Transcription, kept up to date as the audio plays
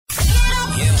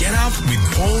Get up with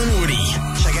Paul and Woody.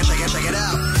 Check it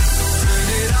out.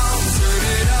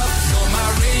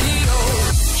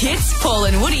 Hits Paul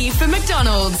and Woody for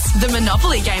McDonald's. The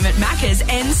Monopoly game at Macca's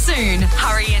ends soon.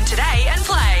 Hurry in today and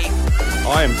play.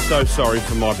 I am so sorry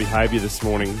for my behaviour this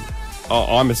morning.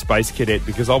 I'm a space cadet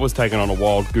because I was taken on a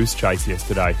wild goose chase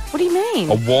yesterday. What do you mean?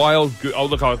 A wild goose... Oh,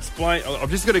 look, I'll explain. I've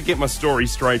just got to get my story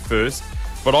straight first.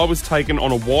 But I was taken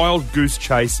on a wild goose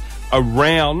chase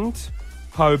around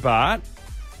Hobart,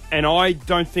 and I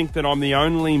don't think that I'm the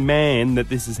only man that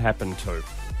this has happened to.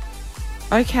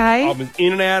 Okay. I was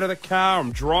in and out of the car.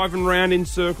 I'm driving around in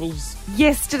circles.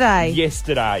 Yesterday.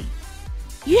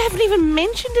 You haven't even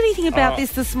mentioned anything about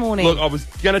this morning. Look, I was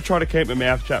going to try to keep my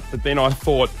mouth shut, but then I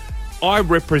thought, I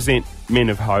represent men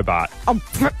of Hobart. Oh,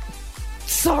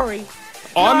 sorry.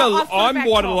 I'm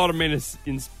what a lot of men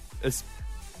aspire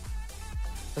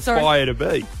to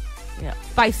be. Yeah.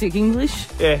 Basic English.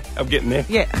 Yeah, I'm getting there.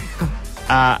 Yeah.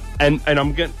 And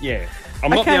I'm getting, yeah. I'm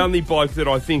not the only bloke that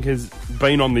I think has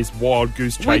been on this wild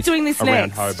goose chase We're doing this around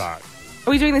next. Hobart.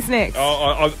 Are we doing this next?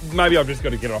 Maybe I've just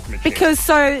got to get off my chest. Because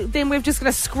so then we're just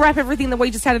going to scrap everything that we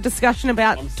just had a discussion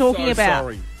about I'm so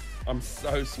about. I'm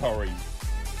so sorry.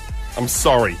 I'm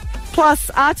sorry. Plus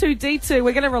R2-D2,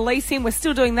 we're going to release him. We're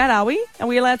still doing that, are we? Are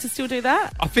we allowed to still do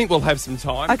that? I think we'll have some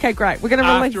time. Okay, great. We're going to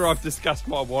release after I've discussed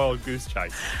my wild goose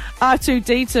chase.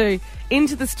 R2-D2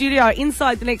 into the studio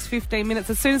inside the next 15 minutes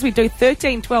as soon as we do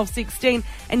 13, 12, 16,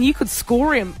 and you could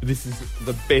score him. This is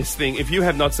the best thing. If you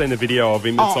have not seen the video of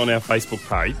him, it's on our Facebook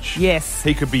page. Yes.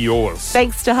 He could be yours.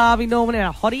 Thanks to Harvey Norman,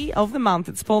 our hottie of the month.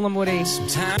 It's Paul and Woody.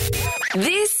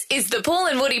 This is the Paul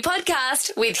and Woody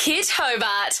podcast with Hit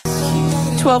Hobart.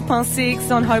 6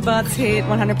 on Hobart's Hit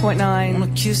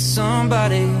 100.9. Kiss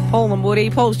somebody. Paul and Woody.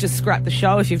 Paul's just scrapped the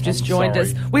show if you've just joined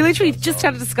us. sorry. We literally just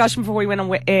had a discussion before we went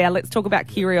on air. Let's talk about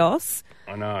Kyrgios.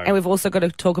 I know. And we've also got to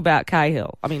talk about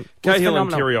Cahill. I mean, Cahill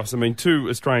and Kyrgios. I mean, two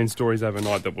Australian stories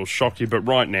overnight that will shock you. But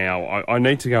right now, I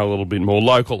need to go a little bit more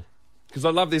local because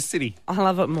I love this city. I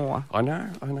love it more. I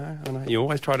know. You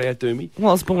always try to outdo me. Well,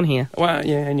 I was born here. Well,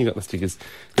 yeah, and you got the stickers.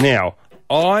 Now,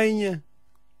 I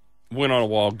went on a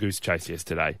wild goose chase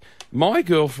yesterday. My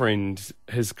girlfriend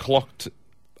has clocked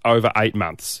over 8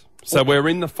 months. So we're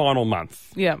in the final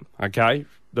month. Yeah. Okay?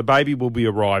 The baby will be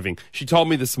arriving. She told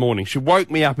me this morning. She woke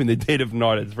me up in the dead of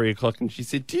night at 3 o'clock and she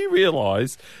said, do you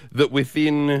realise that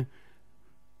within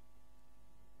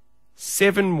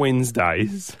 7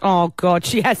 Wednesdays... Oh, God,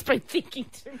 she has been thinking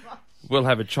too much. We'll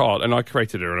have a child. And I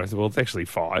corrected her and I said, well, it's actually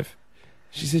 5.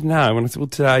 She said, no. And I said, well,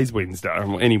 today's Wednesday.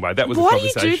 Anyway, that was the Why do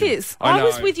conversation. you do this? I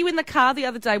was with you in the car the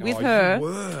other day with her. You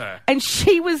were. And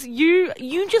she was, you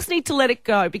just need to let it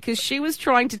go because she was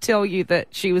trying to tell you that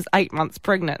she was 8 months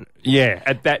pregnant. Yeah,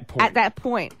 at that point. At that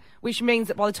point. Which means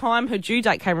that by the time her due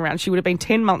date came around, she would have been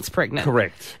 10 months pregnant.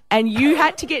 Correct. And you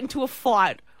had to get into a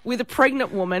fight with a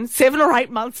pregnant woman, 7 or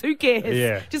 8 months, who cares?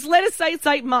 Yeah. Just let us say it's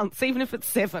 8 months, even if it's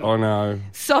 7. I know.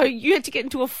 So you had to get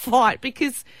into a fight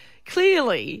because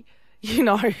clearly, you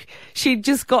know, she'd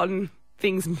just gotten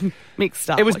things mixed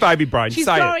up. It was baby brain. She's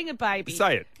Say growing it. a baby.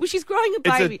 Say it. Well, she's growing a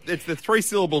baby. It's the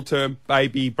 3-syllable term,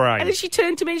 baby brain. And then she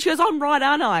turned to me and she goes, I'm right,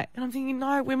 aren't I? And I'm thinking,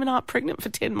 no, women aren't pregnant for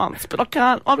 10 months, but I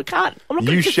can't. I'm not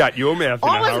You shut your mouth in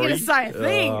a I wasn't hurry. going to say a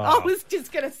thing. I was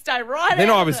just going to stay right Then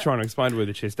out I of was it. trying to explain to her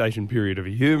the gestation period of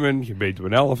a human compared to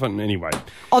an elephant. And anyway,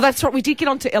 Oh, that's right. We did get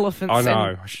onto elephants. I know.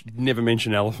 and- I should never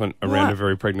mention elephant around What? a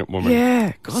very pregnant woman.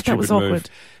 Yeah. God, that Stupid was move. awkward.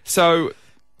 So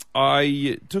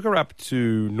I took her up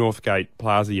to Northgate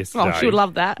Plaza yesterday. Oh, she would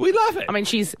love that. We love it. I mean,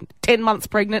 she's 10 months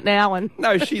pregnant now and...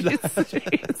 No, she loves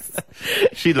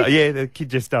it. Yeah, the kid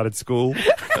just started school.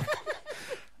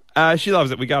 She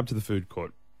loves it. We go up to the food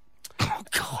court. Oh,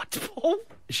 God, Paul.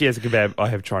 She has a kebab. I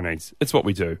have Chinese. It's what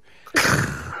we do.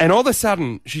 And all of a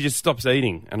sudden, she just stops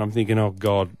eating. And I'm thinking, oh,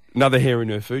 God, another hair in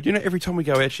her food. You know, every time we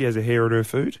go out, she has a hair in her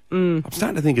food. I'm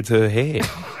starting to think it's her hair.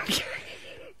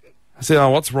 I said,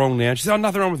 oh, what's wrong now? She said, oh,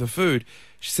 nothing wrong with the food.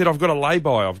 She said, I've got a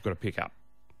lay-by I've got to pick up.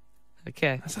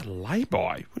 Okay. I said,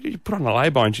 lay-by? What did you put on a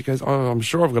lay-by? And she goes, oh, I'm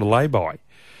sure I've got a lay-by.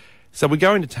 So we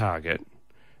go into Target,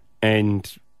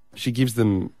 and she gives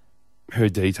them her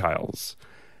details.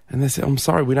 And they said, I'm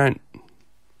sorry, we don't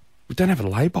have a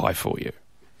lay-by for you.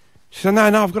 She said, no,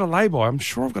 I've got a lay-by. I'm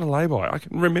sure I've got a lay-by. I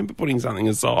can remember putting something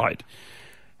aside.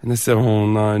 And they said, oh,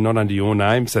 no, not under your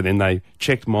name. So then they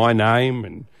checked my name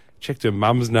and checked her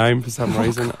mum's name for some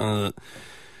reason.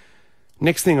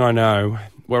 Next thing I know,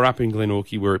 we're up in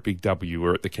Glenorchy. We're at Big W.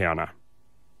 We're at the counter.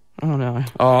 Oh, no.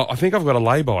 Oh, I think I've got a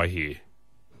lay-by here.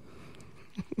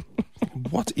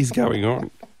 What is going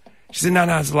on? She said, no,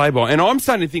 it's a lay-by. And I'm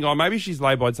starting to think, oh, maybe she's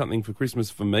lay-byed something for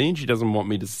Christmas for me and she doesn't want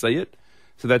me to see it.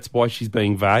 So that's why she's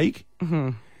being vague. Mm-hmm.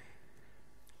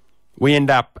 We end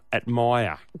up at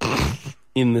Maya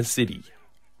in the city.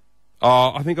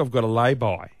 Oh, I think I've got a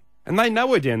lay-by. And they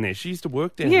know her down there. She used to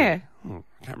work down there. Oh,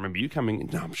 I can't remember you coming in.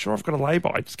 No, I'm sure I've got a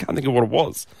lay-by. I just can't think of what it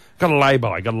was. Got a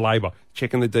lay-by.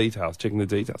 Checking the details.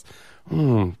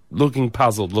 Looking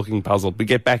puzzled. We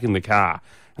get back in the car.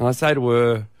 And I say to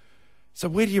her, so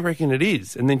where do you reckon it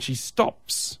is? And then she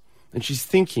stops. And she's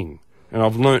thinking. And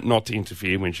I've learnt not to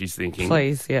interfere when she's thinking.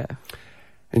 Please, yeah.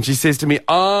 And she says to me, And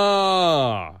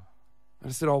I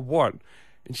said, oh, what?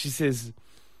 And she says,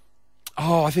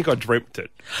 oh, I think I dreamt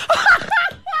it.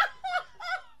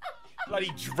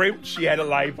 Bloody dreamt she had a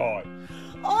lay-by.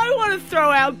 I want to throw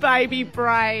out baby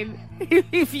brain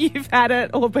if you've had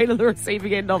it or been on the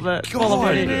receiving end of it.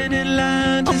 God.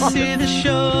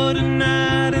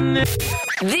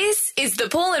 This is the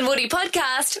Paul and Woody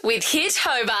podcast with Hit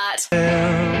Hobart.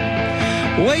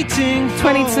 Waiting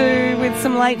 22 with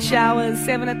some late showers,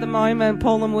 7 at the moment.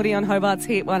 Paul and Woody on Hobart's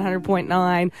Hit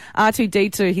 100.9.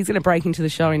 R2D2, he's going to break into the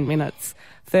show in minutes.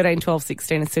 13, 12,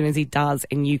 16 as soon as he does,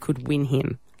 and you could win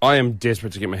him. I am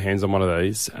desperate to get my hands on one of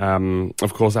these.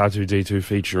 Of course, R2D2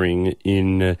 featuring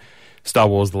in Star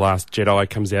Wars The Last Jedi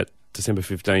comes out December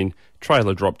 15.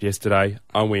 Trailer dropped yesterday.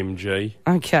 OMG.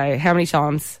 Okay, how many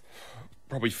times?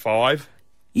 Probably 5.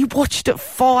 You watched it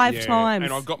 5 times.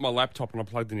 And I got my laptop and I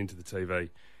plugged it into the TV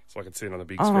so I could see it on the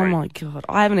big Oh screen. my God,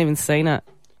 I haven't even seen it.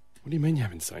 What do you mean you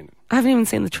haven't seen it? I haven't even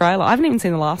seen the trailer. I haven't even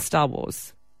seen the last Star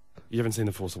Wars. You haven't seen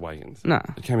The Force Awakens? No.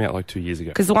 It came out like 2 years ago.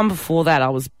 Because the one before that I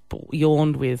was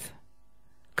yawned with.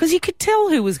 Because you could tell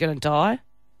who was going to die.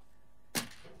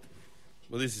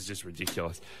 Well, this is just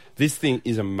ridiculous. This thing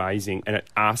is amazing, and it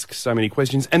asks so many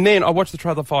questions. And then I watched the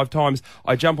trailer 5 times.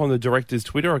 I jump on the director's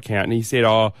Twitter account, and he said,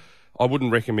 I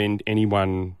wouldn't recommend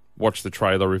anyone watch the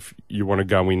trailer if you want to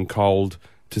go in cold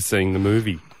to seeing the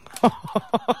movie.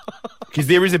 Because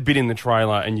there is a bit in the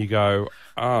trailer, and you go,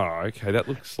 oh, okay, that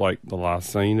looks like the last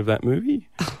scene of that movie.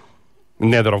 And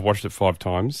now that I've watched it 5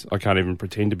 times, I can't even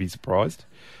pretend to be surprised.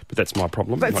 But that's my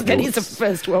problem. That is a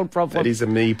first world problem. That is a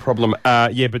me problem.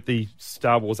 Yeah, but the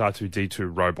Star Wars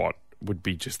R2-D2 robot would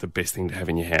be just the best thing to have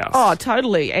in your house. Oh,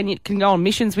 totally. And you can go on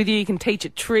missions with you. You can teach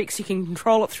it tricks. You can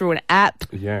control it through an app.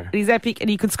 Yeah. It is epic, and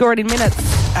you can score it in minutes.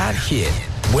 At Hit,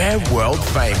 we're world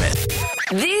famous.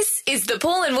 This is the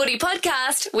Paul and Woody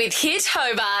podcast with Hit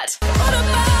Hobart.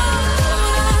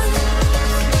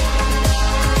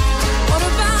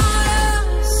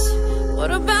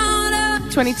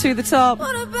 22 the top.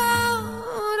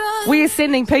 We are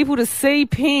sending people to see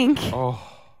Pink. Oh,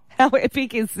 How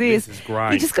epic is this? This is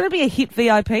great. You just got to be a Hit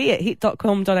VIP at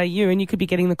hit.com.au and you could be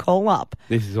getting the call up.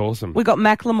 this is awesome. We got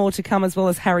Macklemore to come as well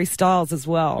as Harry Styles as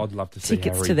well. I'd love to see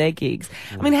tickets Harry. to their gigs.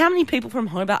 I mean, how many people from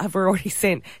Hobart have already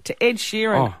sent to Ed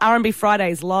Sheeran, Oh. R&B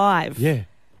Fridays live? Yeah.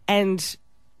 And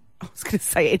I was going to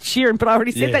say Ed Sheeran, but I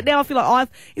already said Yeah. that. Now I feel like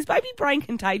is Baby Brain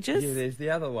contagious? Yeah, there's the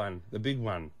other one, the big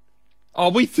one. Oh,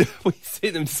 we sent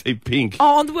them to see Pink.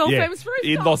 Oh, on the world Yeah. famous rooftop.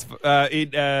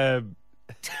 In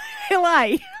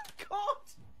LA. God.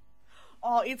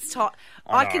 Oh, it's top.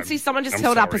 I can know, see someone just I'm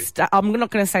held up a sorry. I'm not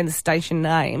going to say the station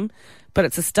name, but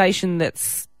it's a station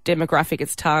that's demographic.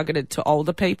 It's targeted to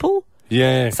older people.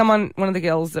 yeah. One of the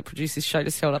girls that produced this show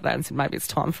just held up that and said maybe it's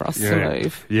time for us to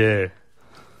move. Yeah.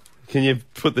 Can you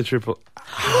put the triple...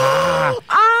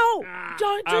 Oh,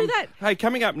 don't do that. Hey,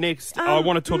 coming up next, I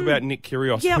want to talk about Nick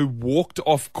Kyrgios, Yep. who walked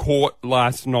off court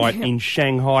last night in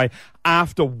Shanghai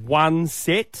after one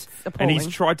set, and Appalling. he's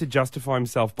tried to justify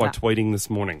himself by tweeting this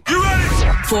morning.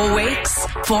 4 weeks,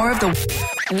 4 of the...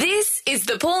 This is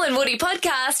the Paul and Woody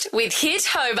podcast with Hit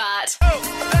Hobart.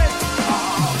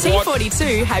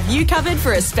 T42 have you covered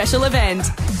for a special event.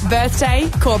 Birthday,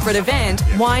 corporate event,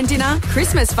 wine dinner,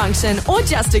 Christmas function, or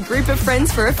just a group of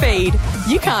friends for a feed.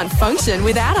 You can't function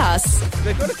without us.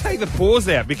 They've got to take the pause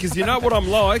out because you know what I'm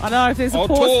like. I know, if there's a I'll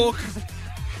pause- talk.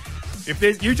 If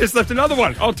there's, you just left another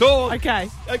one. I'll talk. Okay.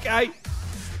 Okay.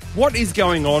 What is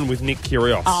going on with Nick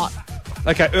Kyrgios?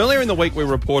 Okay, earlier in the week we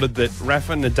reported that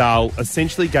Rafa Nadal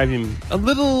essentially gave him a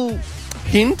little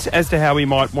hint as to how he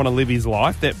might want to live his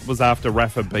life. That was after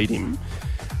Rafa beat him.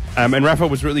 And Rafa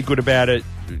was really good about it,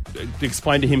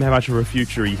 explained to him how much of a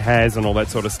future he has and all that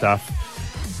sort of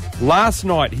stuff. Last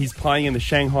night, he's playing in the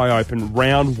Shanghai Open,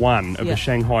 round 1 of the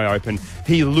Shanghai Open.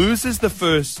 He loses the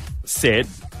first set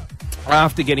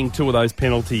after getting 2 of those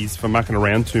penalties for mucking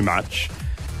around too much.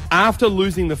 After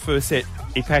losing the first set,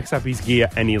 he packs up his gear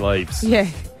and he leaves. Yeah.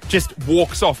 Just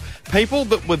walks off. People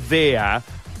that were there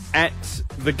at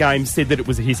the game said that it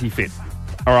was a hissy fit.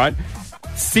 All right?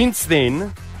 Since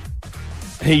then,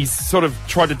 he's sort of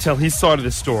tried to tell his side of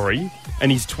the story,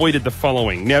 and he's tweeted the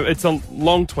following. Now, it's a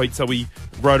long tweet, so we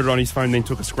wrote it on his phone, then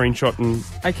took a screenshot and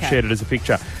shared it as a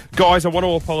picture. Guys, I want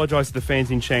to apologise to the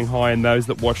fans in Shanghai and those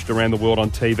that watched around the world on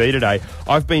TV today.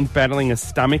 I've been battling a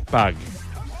stomach bug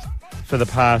for the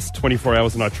past 24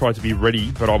 hours and I tried to be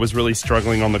ready, but I was really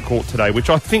struggling on the court today, which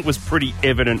I think was pretty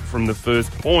evident from the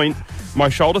first point. My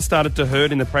shoulder started to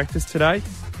hurt in the practice today.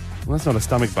 Well, that's not a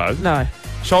stomach bug. No.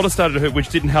 Shoulder started to hurt, which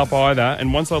didn't help either.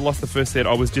 And once I lost the first set,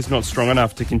 I was just not strong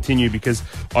enough to continue because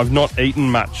I've not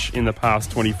eaten much in the past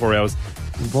 24 hours.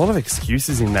 There's a lot of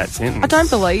excuses in that sentence. I don't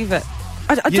believe it.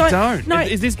 You don't? No.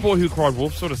 Is this boy who cried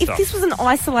wolf sort of If stuff? this was an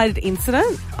isolated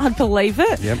incident, I'd believe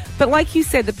it. Yep. But like you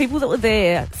said, the people that were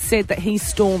there said that he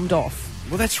stormed off.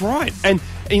 Well, that's right. And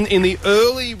in the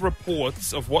early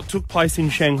reports of what took place in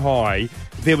Shanghai,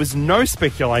 there was no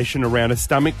speculation around a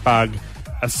stomach bug,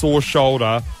 a sore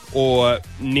shoulder, or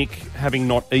Nick having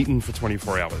not eaten for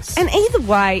 24 hours. And either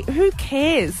way, who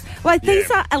cares? Like, Yeah.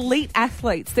 these are elite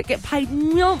athletes that get paid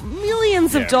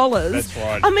millions of Yeah, dollars. that's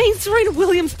right. I mean, Serena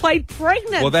Williams played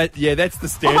pregnant. Well, that's the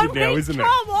standard now, isn't it?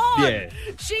 Come on. Yeah.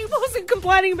 She wasn't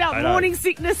complaining about I know. morning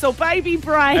sickness or baby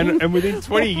brain. And within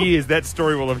 20 years, that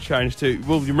story will have changed too.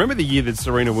 Well, you remember the year that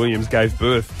Serena Williams gave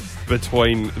birth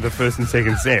between the first and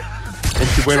second set? And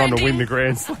she went on to win the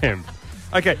Grand Slam.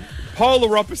 Okay,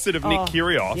 polar opposite of Nick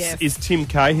Kyrgios yes. is Tim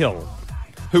Cahill,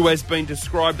 who has been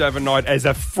described overnight as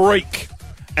a freak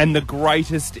and the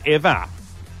greatest ever.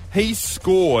 He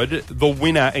scored the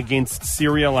winner against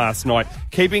Syria last night,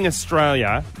 keeping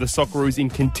Australia, the Socceroos, in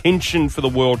contention for the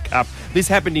World Cup. This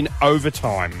happened in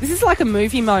overtime. This is like a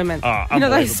movie moment. You know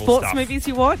those Unbelievable sports stuff. movies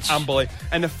you watch? Unbelievable.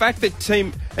 And the fact that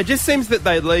it just seems that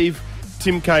they leave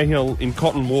Tim Cahill in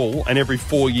cotton wool and every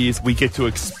 4 years we get to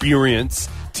experience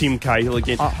Tim Cahill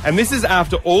again. And this is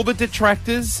after all the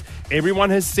detractors. Everyone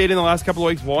has said in the last couple of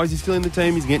weeks, why is he still in the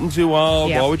team? He's getting too old.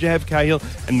 Yep. Why would you have Cahill?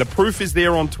 And the proof is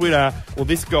there on Twitter. Well,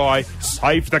 this guy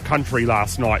saved the country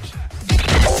last night.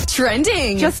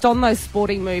 Trending. Just on those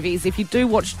sporting movies, if you do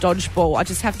watch Dodgeball, I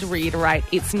just have to reiterate,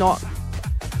 it's not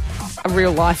a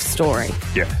real life story.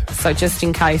 Yeah. So just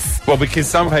in case. Well, because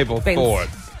some people Vince. thought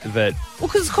that... Well,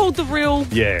 because it's called The Real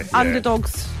Yeah.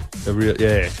 Underdogs.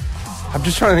 Yeah. I'm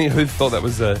just trying to think who thought that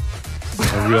was a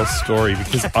real story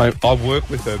because I work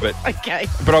with her, but Okay.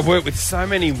 I've worked with so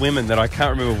many women that I can't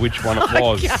remember which one it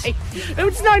was. Okay.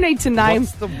 There's no need to name.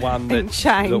 What's the one and that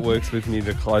chain. works with me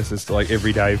the closest, like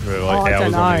every day for like I hours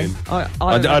don't know. on end? I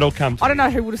don't know. It'll come to I don't me. know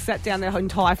who would have sat down their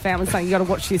entire family saying, you got to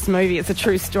watch this movie. It's a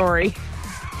true story.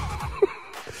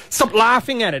 Stop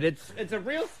laughing at it. It's a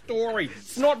real story.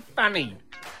 It's not funny.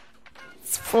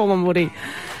 It's Paul and Woody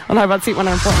on Hobart's Hit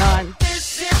 100.9.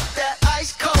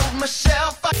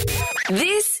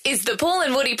 This is the Paul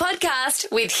and Woody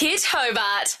podcast with Hit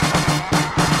Hobart.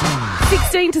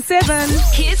 16 to 7.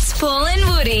 Hits Paul and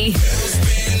Woody.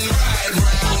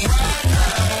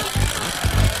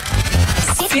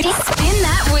 Spin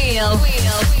that wheel.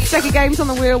 Stack of games on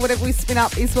the wheel. Whatever we spin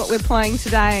up is what we're playing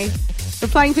today. We're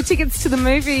playing for tickets to the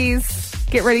movies.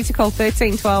 Get ready to call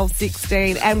 13, 12,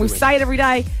 16. And we say it every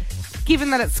day.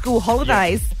 Given that it's school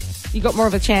holidays, you got more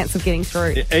of a chance of getting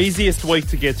through. The easiest week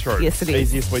to get through. Yes, it is.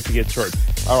 Easiest week to get through.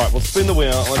 All right, we'll spin the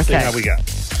wheel. Let's see Okay. how we go.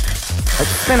 Let's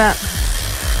spin it.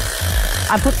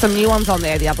 I put some new ones on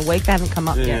there the other week. They haven't come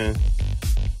up yet.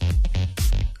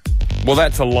 Well,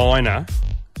 that's a liner.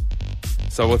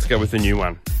 So let's go with the new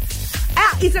one.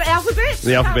 Is it alphabet?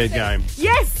 The alphabet game.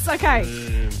 Yes, okay.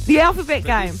 The alphabet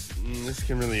game. This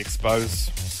can really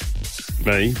expose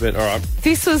me, but all right.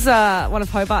 This was one of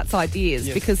Hobart's ideas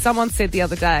Yes. because someone said the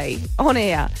other day on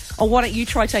air, oh, why don't you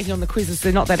try taking on the quizzes?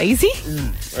 They're not that easy.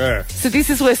 Yeah. So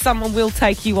this is where someone will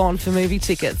take you on for movie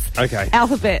tickets. Okay.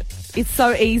 Alphabet. It's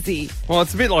so easy. Well,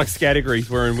 it's a bit like categories,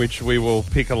 where in which we will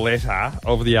pick a letter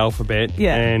of the alphabet,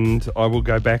 Yeah. and I will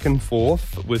go back and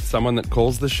forth with someone that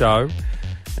calls the show,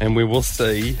 and we will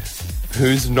see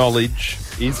whose knowledge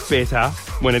is better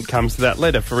when it comes to that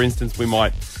letter. For instance, we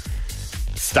might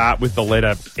start with the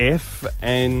letter F,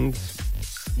 and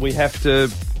we have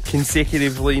to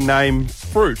consecutively name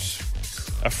fruit.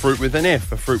 A fruit with an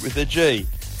F, a fruit with a G.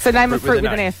 So name a Fruit fruit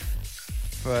with with an an A.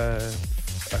 F.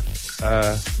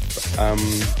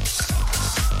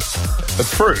 A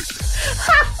fruit.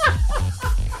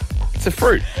 It's a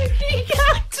fruit. You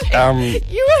can't.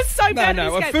 You are so bad No, at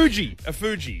a this game. Fuji. A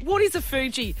Fuji. What is a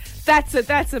Fuji? That's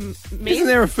a myth. Isn't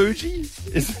there a Fuji?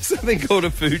 Is there something called a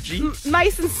Fuji?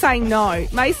 Mason's saying no.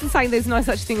 Mason's saying there's no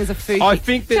such thing as a Fuji. I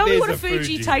think that Tell me there's what a a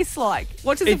Fuji Fuji. tastes like.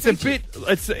 What does It's a a Fuji...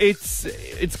 bit.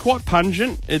 It's quite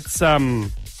pungent. It's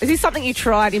Is this something you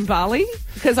tried in Bali?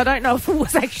 Because I don't know if it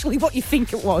was actually what you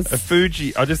think it was. a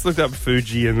Fuji. I just looked up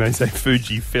Fuji and they say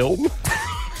Fuji film.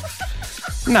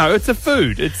 No, it's a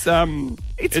food. It's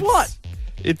It's what?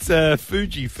 It's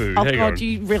Fuji food. Oh, Hang God, on.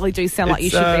 you really do sound like you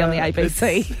It's, should be on the it's-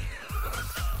 ABC.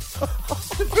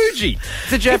 Fuji.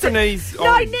 It's a Japanese. No,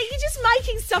 orange. Nick, you're just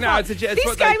making stuff No, up. it's This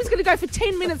what they- game's going to go for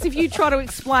 10 minutes if you try to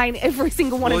explain every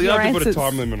single one Well, of you your have to put a answers.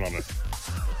 time limit on it.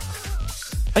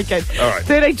 Okay. All right.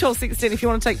 13, 12, 16 if you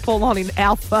want to take Paul on in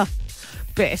alpha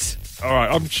bet. All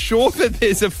right, I'm sure that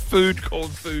there's a food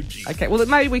called Fuji. Okay, well,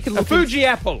 maybe we can A look Fuji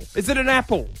apple. Is it an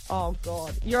apple? Oh,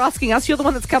 God. You're asking us. You're the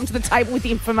one that's come to the table with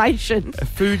the information. A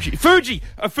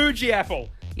Fuji apple.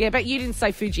 Yeah, but you didn't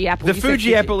say Fuji apple. The You said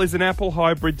Fuji apple is an apple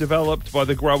hybrid developed by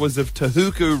the growers of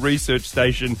Tohoku Research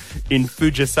Station in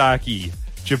Fujisaki,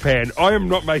 Japan. I am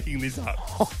not making this up.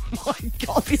 Oh, my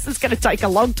God. This is going to take a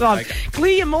long time. Okay.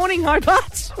 Clear your morning,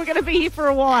 Hobart. We're going to be here for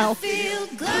a while.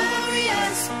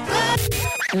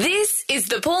 This is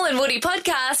the Paul and Woody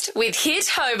podcast with Hit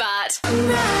Hobart.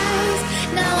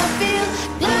 Now I feel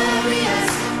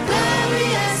glorious,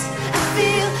 glorious. I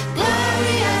feel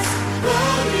glorious,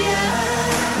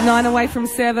 glorious. 9 away from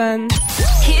 7.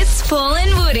 Hits Paul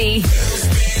and Woody.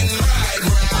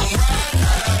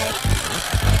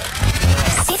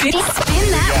 Spin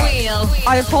that wheel.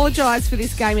 I apologise for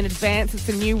this game in advance. It's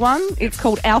a new one. It's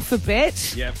called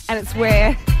Alphabet. Yep. And it's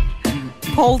where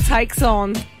Paul takes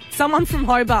on someone from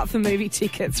Hobart for movie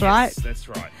tickets, right? That's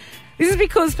right. This is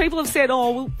because people have said,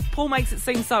 oh, well, Paul makes it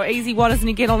seem so easy. Why doesn't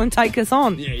he get on and take us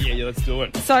on? Yeah, let's do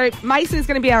it. So Mason is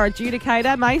going to be our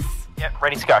adjudicator. Mace? Yep,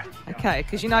 ready to go. Okay,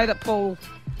 because you know that Paul...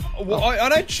 Well, I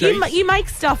don't cheat. You make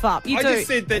stuff up. You I do. just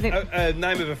said that And then- a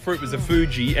name of a fruit was a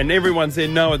Fuji, and everyone said,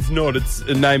 no, it's not. It's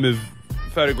a name of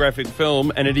photographic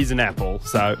film, and it is an apple.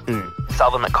 So,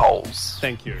 Southern McColl's.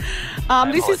 thank you.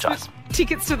 This is apologise. for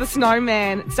tickets to The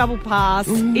Snowman. It's double pass.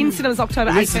 In cinemas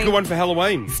October 18th. This is a good one for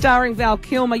Halloween. Starring Val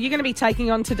Kilmer. You're going to be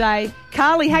taking on today.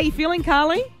 Carly, how you feeling,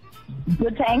 Carly?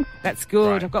 Good, thanks. That's good.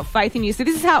 Right. I've got faith in you. So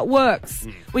this is how it works.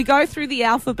 We go through the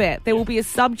alphabet. There will be a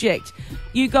subject.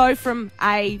 You go from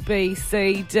A, B,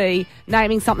 C, D,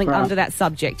 naming something Right. under that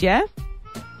subject, yeah?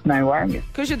 No worries.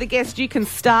 Because you're the guest, you can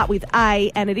start with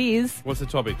A, and it is What's the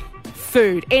topic?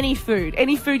 food. Any food.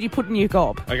 Any food you put in your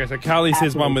gob. Okay, so Carly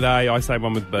says one with A, I say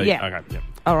one with B. Yeah. Okay, yep.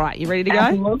 All right, you ready to go?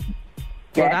 Apple. Well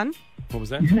Yeah. done. What was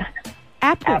that?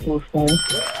 Apple. Apple spoon.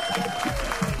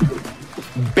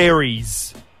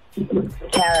 Berries.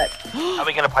 Carrot. Are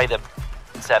we going to play the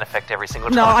sound effect every single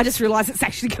time? No, I just realised it's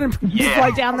actually going to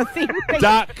slow down the thing.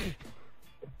 Duck.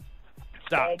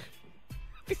 Duck.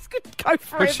 This could go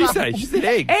forever. What'd she say? She said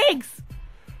egg. Eggs.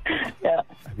 Yeah.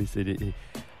 We said it.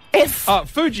 F. Oh,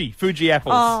 Fuji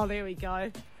apples. Oh, there we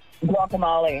go.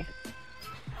 Guacamole.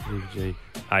 Fuji.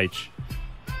 H.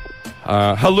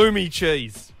 Halloumi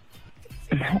cheese.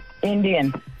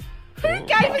 Indian. Who gave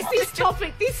us this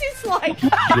topic? This is like...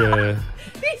 J.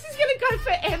 This is going to go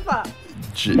forever.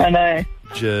 No.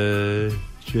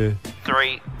 J.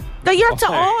 3. No, you're up to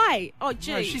Oh. I. Oh,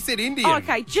 G. No, she said Indian. Oh,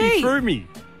 okay, G. She threw me.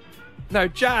 No,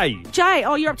 J. J.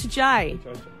 Oh, you're up to J.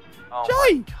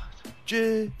 Oh, J.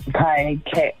 J.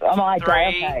 Okay. Am I Three.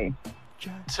 okay?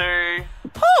 2,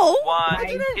 Paul? 1.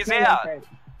 He's out.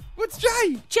 What's J?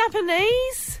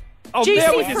 Japanese? Oh, Juicy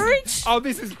now it's- fruit? Oh,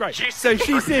 this is great. Juicy So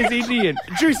she says Indian.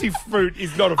 Juicy fruit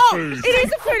is not a Oh, food. it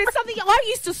is a fruit. It's something I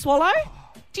used to swallow.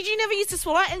 Did you never used to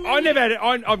swallow it? And then I never had it.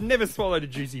 I've never swallowed a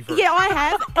juicy fruit. Yeah, I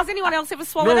have. Has anyone else ever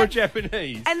swallowed Nor a it?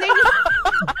 Japanese. And then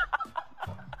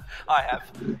I have.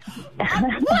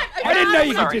 what? I didn't know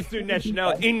you could Sorry. just do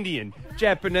nationality. Indian,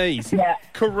 Japanese, Yeah.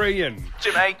 Korean.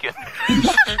 Jamaican.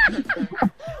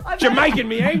 Jamaican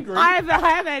me angry. I have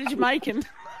had a Jamaican.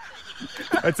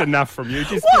 That's enough from you.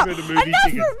 Just What? give her the movie Enough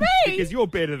tickets. from me? Because you're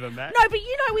better than that. No, but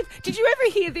you know, did you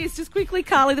ever hear this, just quickly,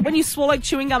 Carly, that when you swallowed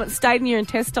chewing gum, it stayed in your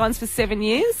intestines for 7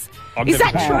 years? I've Is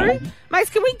never that heard true? Mace,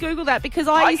 can we Google that? Because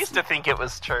I I used to think it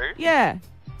was true. Yeah.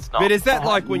 It's not. But is that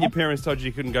like when your parents told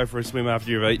you couldn't go for a swim after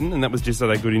you've eaten, and that was just so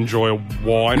they could enjoy a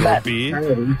wine or a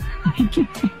beer?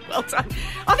 Well done.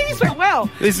 I think this went well.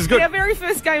 This is good. Our very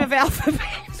first game of alphabet.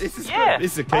 This is Yeah. good.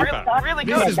 This is a keeper. Really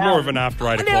This good. is more of an after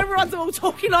 8 And now o'clock. everyone's all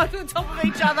talking over the top of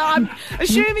each other. I'm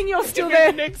assuming you're still Get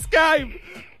there. the next game.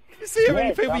 You see how many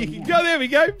Yes, people you can go. There we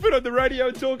go. Put on the radio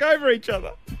and talk over each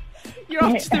other. You're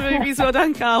off to the movies. Well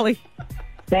done, Carly.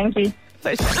 Thank you.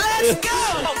 Pleasure. Let's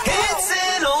go.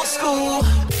 It's an old school.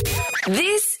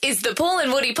 This is the Paul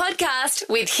and Woody podcast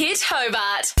with Hit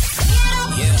Hobart.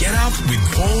 Get up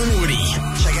with Paul and Woody.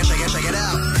 Check it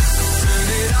out.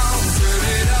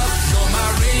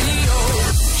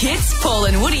 Hits Paul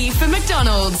and Woody for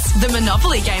McDonald's. The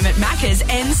Monopoly game at Macca's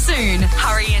ends soon.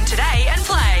 Hurry in today and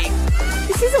play.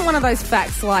 This isn't one of those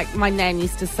facts like my nan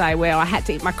used to say where I had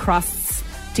to eat my crusts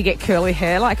to get curly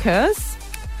hair like hers.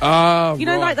 Oh, You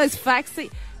know, like those facts that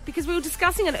Because we were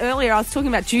discussing it earlier. I was talking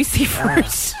about juicy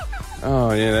fruit.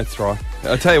 Oh, yeah, that's right.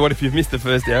 I'll tell you what, if you've missed the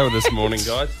first hour this morning,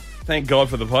 guys, thank God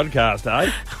for the podcast,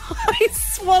 eh?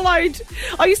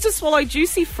 I used to swallow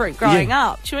juicy fruit growing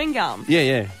up, chewing gum.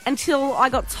 Yeah. Until I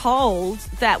got told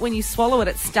that when you swallow it,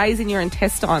 it stays in your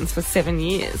intestines for 7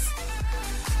 years.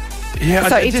 Yeah,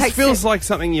 So it it just takes feels it- like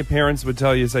something your parents would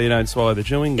tell you so you don't swallow the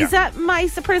chewing gum. Is that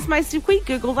Mace, Apprentice Mace? Did we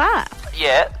Google that?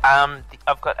 Yeah,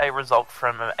 I've got a result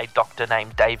from a doctor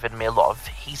named David Milov.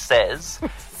 He says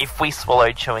if we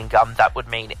swallow chewing gum, that would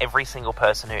mean every single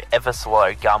person who ever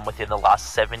swallowed gum within the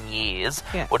last 7 years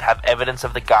Yeah. would have evidence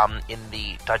of the gum in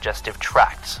the digestive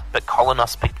tract. But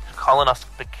colonoscopies,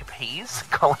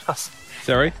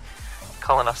 Sorry?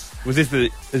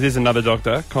 Is this another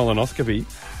doctor? Colonoscopy?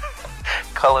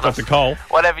 Dr. Cole?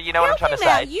 whatever, you know what I'm trying to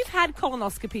Now, say. you've had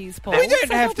colonoscopies, Paul. We don't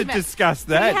So have talk to about- discuss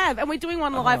We that. have, and we're doing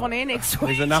one live on air next week.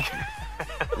 There's enough.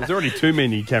 There's already too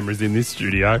many cameras in this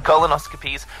studio.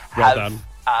 Colonoscopies Well have, done.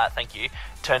 thank you,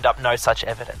 turned up no such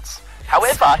evidence.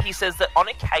 However, he says that on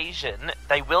occasion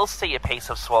they will see a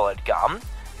piece of swallowed gum,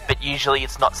 but usually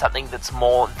it's not something that's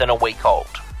more than a week old.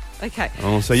 Okay.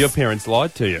 Oh, so your parents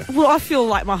lied to you. Well, I feel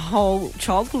like my whole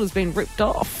childhood has been ripped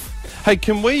off. Hey,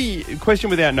 can we question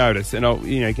without notice? And I'll,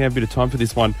 can have a bit of time for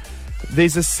this one.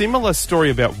 There's a similar story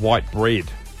about white bread.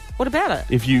 What about it?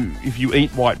 If you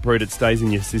eat white bread, it stays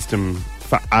in your system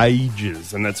for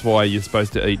ages, and that's why you're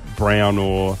supposed to eat brown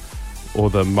or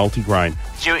the multigrain.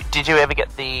 Did you ever get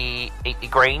eat the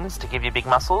greens to give you big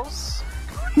muscles?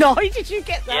 No, did you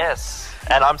get that? Yes,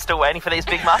 and I'm still waiting for these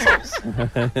big muscles.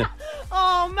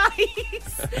 Oh, mate.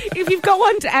 If you've got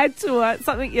one to add to it,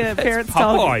 something your parents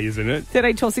told you. Popeye, isn't it?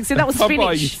 13, 12, 16. That was Popeye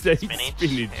spinach. used to eat Spinach.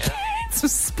 spinach. Yeah. It's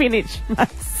was spinach, mate.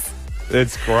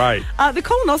 That's great. The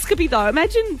colonoscopy, though.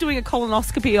 Imagine doing a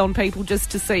colonoscopy on people just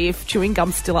to see if chewing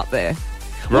gum's still up there.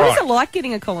 What is Right. it like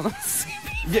getting a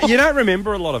colonoscopy? You don't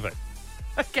remember a lot of it.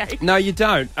 Okay. No, you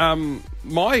don't.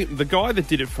 The guy that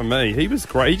did it for me, he was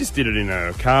great. He just did it in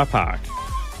a car park.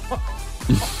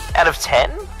 Out of 10,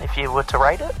 if you were to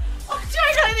rate it,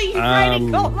 I don't think you've rated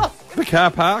colonoscopy. The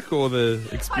car park or the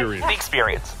experience? the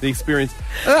experience. The experience.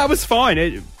 That was fine.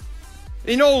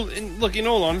 In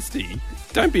all honesty,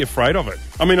 don't be afraid of it.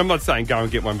 I mean, I'm not saying go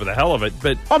and get one for the hell of it,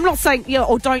 but I'm not saying,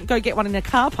 or don't go get one in a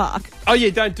car park. oh yeah,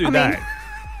 don't do I mean- that.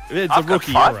 It's I've a got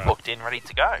rookie 5 error. booked in, ready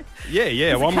to go.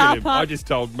 Yeah. Well, a car I park. just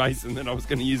told Mason that I was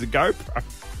going to use a GoPro.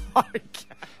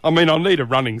 I mean, I'll need a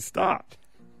running start.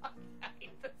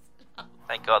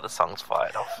 Thank God the song's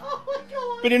fired off.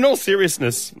 But in all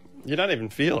seriousness, you don't even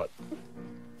feel it.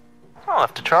 I'll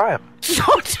have to try it.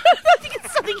 I think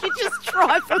it's something you just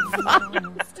try for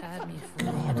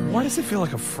fun. Why does it feel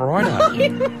like a Friday?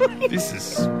 This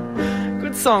is...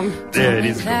 Good song. Yeah, it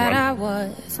is a good That one. I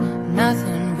was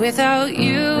nothing without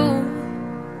you.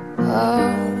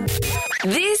 Oh.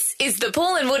 This is the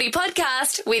Paul and Woody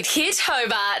podcast with Hit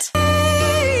Hobart.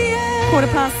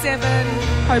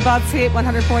 7:15, Hobart's hit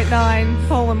 100.9,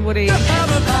 Paul and Woody.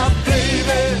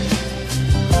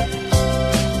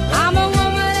 I'm a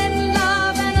woman in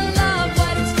love and I love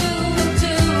what it's doing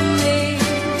to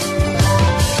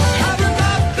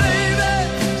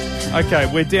me.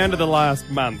 Okay, we're down to the last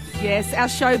month. Yes, our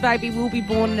show baby will be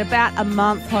born in about a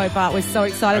month, Hobart. We're so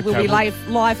excited. Okay, We'll be well-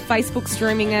 live Facebook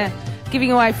streaming it,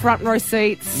 giving away front row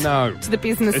seats No. to the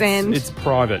business It's, end. it's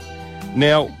private.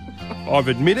 Now, I've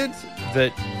admitted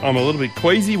that I'm a little bit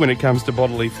queasy when it comes to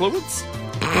bodily fluids.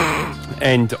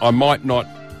 And I might not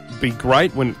be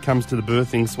great when it comes to the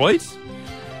birthing suite.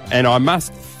 And I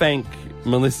must thank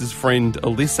Melissa's friend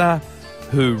Alyssa,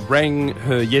 who rang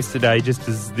her yesterday just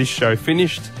as this show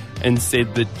finished and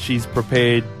said that she's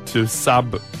prepared to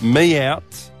sub me out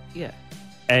yeah,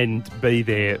 and be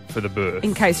there for the birth.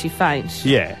 in case you faint.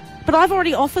 Yeah. But I've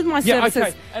already offered my Yeah, services.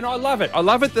 okay. And I love it. I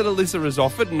love it that Alyssa has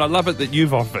offered, and I love it that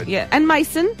you've offered. Yeah, and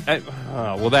Mason.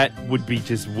 Well, that would be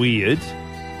just weird,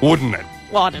 wouldn't it?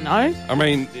 Well, I don't know. I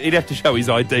mean, he'd have to show his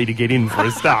ID to get in for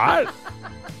a start.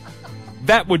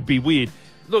 That would be weird.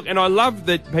 Look, and I love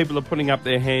that people are putting up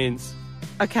their hands.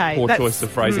 Okay. Poor that's- choice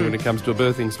of phrasing when it comes to a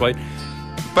birthing suite.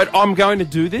 But I'm going to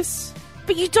do this.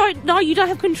 But you don't know. You don't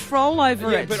have control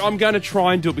over Yeah, it. but I'm going to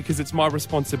try and do it because it's my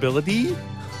responsibility.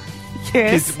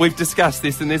 yes. Because we've discussed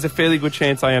this, and there's a fairly good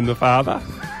chance I am the father.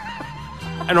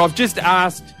 And I've just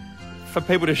asked for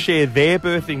people to share their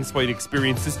birthing suite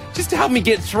experiences just to help me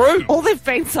get through. All they've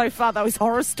been so far, though, is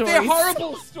horror stories. They're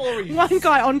horrible stories. One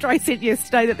guy, Andre, said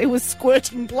yesterday that there was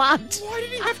squirting blood. Why did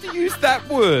he have to use that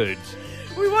word?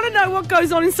 We want to know what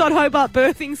goes on inside Hobart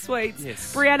birthing suites.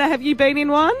 Yes. Brianna, have you been in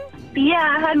one? Yeah,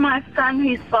 I had my son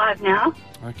who's 5 now.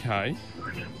 Okay.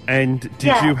 And did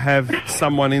Yeah. you have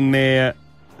someone in there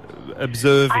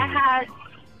observing? I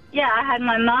I had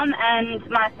my mum and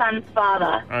my son's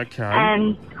father. Okay.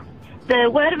 And the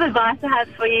word of advice I have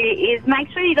for you is make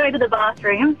sure you go to the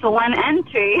bathroom for 1 and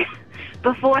 2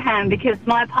 beforehand, because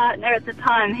my partner at the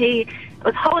time, he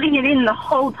was holding it in the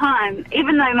whole time.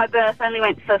 Even though my birth only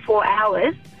went for 4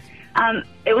 hours,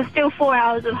 it was still 4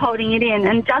 hours of holding it in.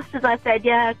 And just as I said,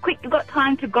 quick, you've got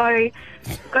time to go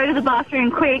to the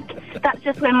bathroom quick, that's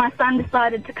just when my son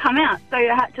decided to come out. So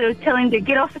I had to tell him to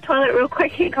get off the toilet real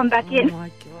quick and come back in. Oh, my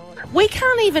God. We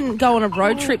can't even go on a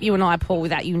road trip, you and I, Paul,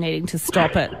 without you needing to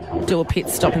stop it, do a pit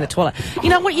stop in the toilet. You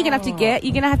know what you're going to have to get?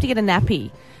 You're going to have to get a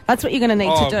nappy. That's what you're going to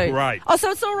need to do. Great. Oh,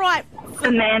 so it's all right.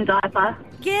 The man diaper.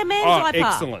 Yeah, man's diaper.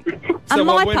 Excellent. So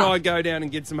diaper. when I go down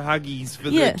and get some Huggies for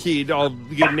the kid, I'll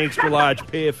get an extra large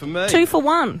pair for me. 2 for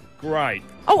 1. Great.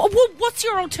 Oh, well, what's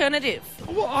your alternative?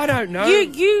 Well, I don't know.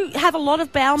 You have a lot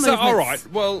of bowel So, movements. all right.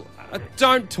 Well,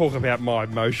 don't talk about my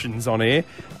emotions on air.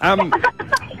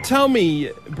 Tell me,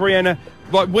 Brianna,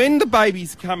 like when the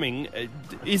baby's coming,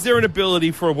 is there an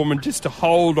ability for a woman just to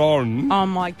hold on Oh,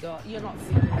 my God. You're not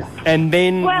serious. and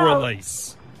then Well-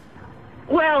 release?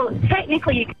 Well,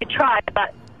 technically you could try,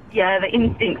 but the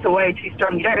instincts are way too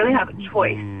strong. You don't really have a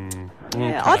choice.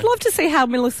 Yeah, I'd love to see how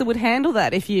Melissa would handle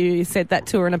that if you said that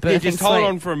to her in a birthing Yeah, just hold suite.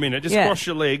 on for a minute. Just Yeah. cross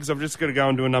your legs. I've just got to go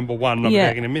and do a number one. And I'll Yeah. be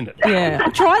back in a minute. Yeah,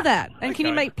 try that. And can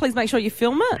you Okay. please make sure you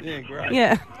film it? Yeah, great.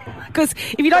 Yeah, because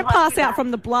if you don't pass out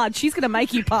from the blood, she's going to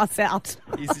make you pass out.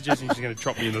 He's suggesting she's going to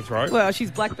chop me in the throat. Well,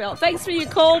 she's black belt. Thanks for your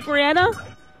call, Brianna.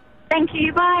 Thank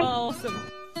you, bye. Awesome.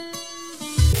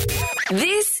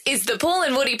 This is the Paul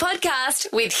and Woody podcast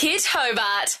with Hit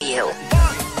Hobart.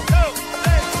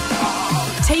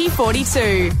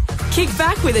 T42. Kick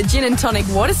back with a gin and tonic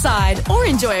waterside or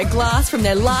enjoy a glass from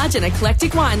their large and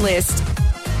eclectic wine list.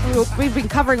 We've been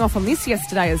covering off on this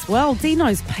yesterday as well.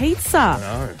 Dino's Pizza.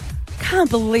 No. Can't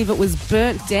believe it was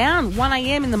burnt down. 1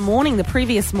 a.m. in the morning, the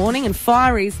previous morning, and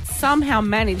fireys somehow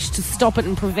managed to stop it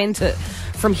and prevent it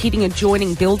from hitting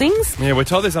adjoining buildings. Yeah, we're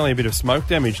told there's only a bit of smoke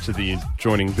damage to the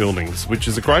adjoining buildings, which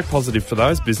is a great positive for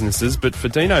those businesses. But for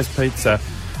Dino's Pizza,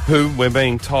 who we're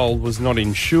being told was not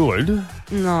insured,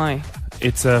 No.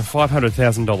 it's a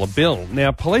 $500,000 bill.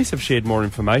 Now, police have shared more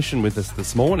information with us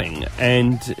this morning,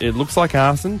 and it looks like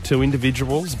arson. 2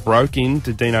 individuals broke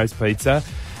into Dino's Pizza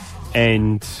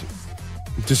and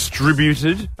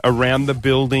distributed around the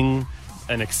building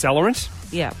an accelerant,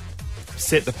 Yeah.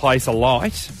 set the place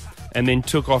alight, and then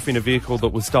took off in a vehicle that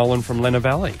was stolen from Lenna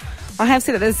Valley. I have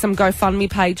seen that there's some GoFundMe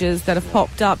pages that have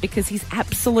popped up because he's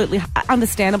absolutely,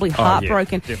 understandably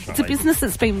heartbroken. It's a definitely. business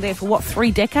that's been there for, 3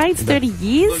 decades, 30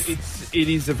 years? Look, it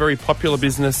is a very popular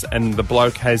business, and the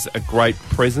bloke has a great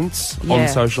presence on Yeah.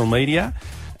 social media,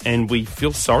 and we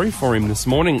feel sorry for him this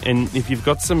morning. And if you've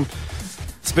got some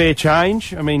spare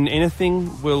change, I mean,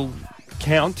 anything will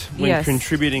count when Yes.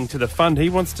 contributing to the fund. He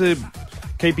wants to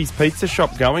keep his pizza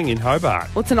shop going in Hobart.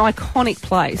 Well, it's an iconic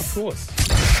place. Of course.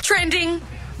 Trending.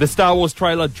 The Star Wars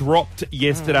trailer dropped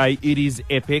yesterday. It is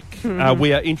epic.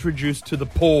 We are introduced to the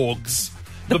Porgs.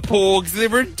 The Porgs,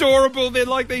 they're adorable. They're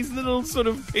like these little sort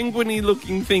of penguin-y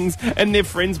looking things, and they're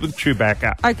friends with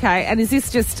Chewbacca. Okay, and is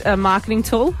this just a marketing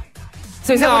tool?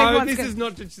 So is that what No, everyone's this gonna- is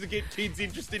not just to get kids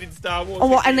interested in Star Wars. Oh,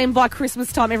 well, and then by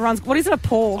Christmas time, everyone's, what is it, a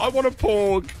porg? I want a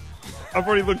Porg. I've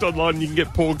already looked online and you can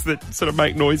get Porgs that sort of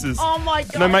make noises. Oh, my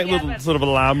God. And they make yeah, little but- sort of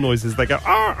alarm noises. They go,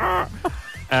 ah, ah.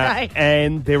 Okay.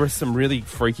 And there are some really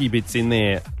freaky bits in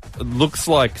there. It looks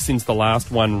like since the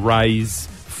last one, Rey's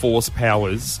force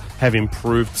powers have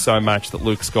improved so much that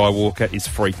Luke Skywalker is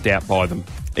freaked out by them.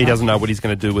 He doesn't know what he's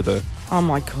going to do with her. Oh,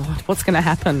 my God. What's going to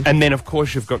happen? And then, of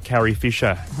course, you've got Carrie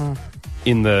Fisher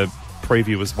in the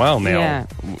preview as well. Now,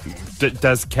 Yeah.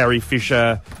 Does Carrie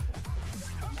Fisher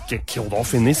get killed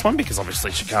off in this one? Because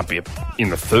obviously she can't be in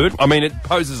the third. I mean, it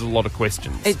poses a lot of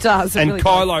questions. It does. It And really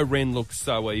Kylo Ren looks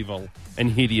so evil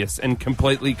and hideous and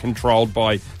completely controlled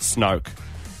by Snoke.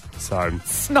 So, does.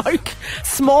 Snoke.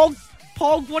 Smog.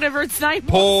 Pog, whatever its name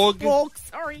was. Porg. Porg,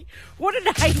 sorry. What a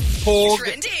name. Porg,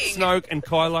 Trending. Snoke and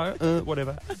Kylo,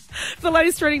 whatever. The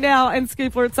latest trending now, and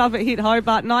Scoopler, it's up at Hit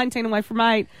Hobart, 19 away from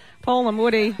 8. Paul and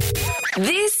Woody.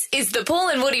 This is the Paul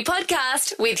and Woody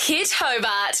podcast with Hit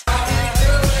Hobart.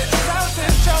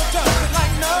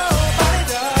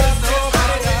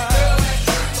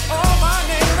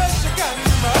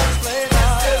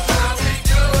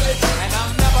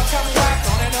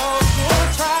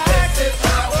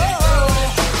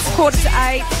 Quarter to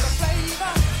 8.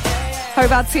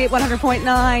 Hobart's Hit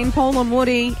 100.9. Paul and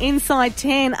Woody. Inside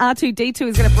 10. R2D2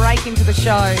 is going to break into the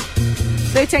show.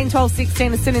 13, 12,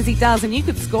 16 as soon as he does. And you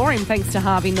could score him thanks to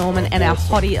Harvey Norman and our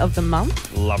hottie of the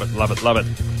month. Love it, love it, love it.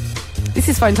 This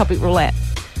is Phone Topic Roulette.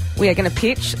 We are going to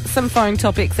pitch some phone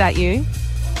topics at you.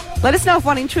 Let us know if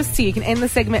one interests you. You can end the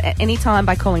segment at any time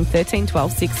by calling 13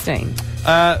 12 16.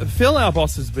 Phil, our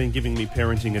boss, has been giving me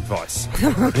parenting advice.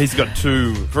 He's got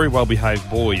 2 very well-behaved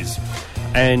boys.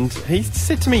 And he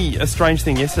said to me a strange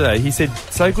thing yesterday. He said,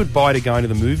 say goodbye to going to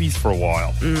the movies for a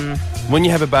while. When you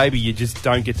have a baby, you just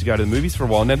don't get to go to the movies for a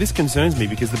while. Now, this concerns me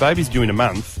because the baby's due in a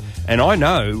month, and I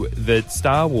know that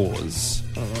Star Wars,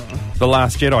 The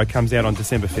Last Jedi, comes out on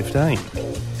December 15.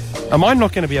 Am I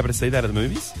not going to be able to see that at the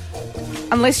movies?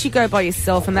 Unless you go by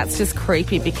yourself, and that's just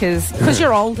creepy because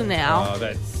you're older now. Oh,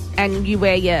 that's... And you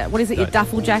wear your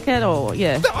duffel jacket or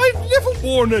I've never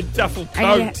worn a duffel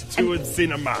And coat you- to a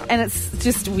cinema. and it's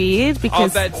just weird Oh,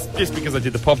 because that's just because I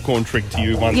did the popcorn trick to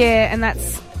you once. and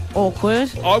that's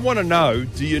awkward. I want to know,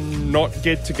 do you not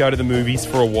get to go to the movies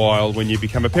for a while when you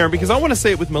become a parent? Because I want to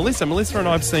see it with Melissa. Melissa and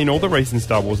I have seen all the recent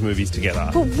Star Wars movies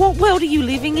together. But what world are you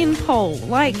living in, Paul?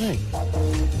 Like, What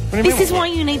do you this mean? is why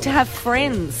you need to have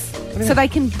friends so they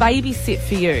can babysit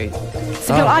for you.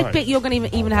 So Bill, I right. bet you're going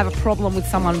to even have a problem with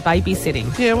someone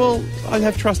babysitting. Yeah, well, I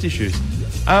have trust issues.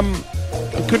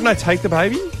 Couldn't I take the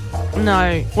baby?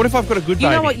 No. What if I've got a good baby? You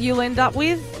know what you'll end up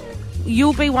with?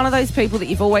 You'll be one of those people that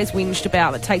you've always whinged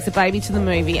about that takes a baby to the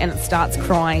movie and it starts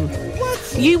crying.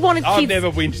 What? You wanted kids. I've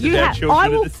never whinged You about have-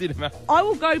 children at the cinema. I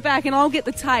will go back and I'll get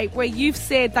the tape where you've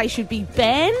said they should be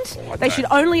banned, they don't. should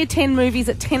only attend movies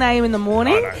at 10 a.m. in the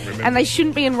morning, I don't remember. and they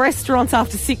shouldn't be in restaurants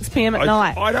after 6 p.m. at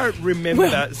night. I don't remember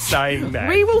that saying that.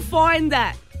 We will find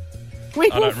that. We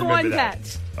I will don't remember find that.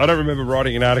 that. I don't remember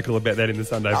writing an article about that in the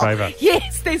Sunday paper.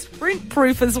 Yes, there's print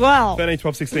proof as well. 13,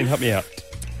 12, 16, help me out.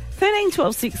 13,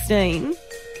 12, 16.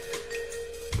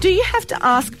 Do you have to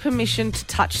ask permission to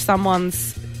touch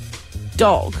someone's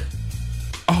dog?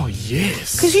 Oh,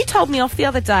 yes. Because you told me off the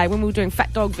other day when we were doing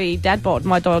Fat Dog v Dad Bod,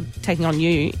 my dog taking on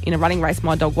you in a running race,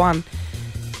 my dog won.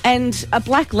 And a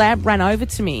black lab ran over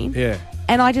to me. Yeah.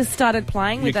 And I just started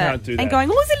playing with can't it do that. and going,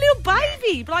 oh, it's a little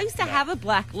baby. But I used to have a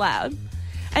black lab.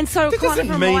 And so it That kind of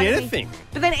doesn't mean reminded anything. me.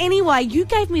 But then anyway, you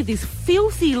gave me this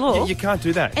filthy look. You can't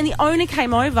do that. And the owner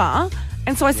came over.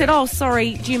 And so I said, oh,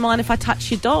 sorry, do you mind if I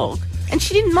touch your dog? And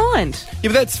she didn't mind. Yeah,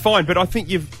 but that's fine. But I think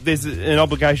there's an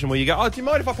obligation where you go, oh, do you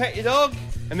mind if I pat your dog?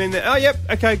 And then, oh, yep,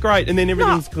 okay, great. And then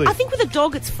everything's clear. I think with a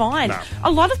dog it's fine. No.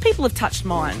 A lot of people have touched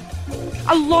mine.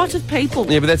 A lot of people.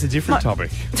 Yeah, but that's a different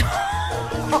topic.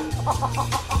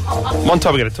 One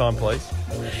topic at a time, please.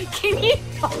 Can you?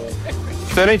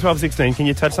 13, 12, 16, can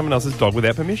you touch someone else's dog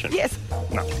without permission? Yes.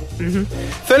 No.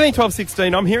 13, 12,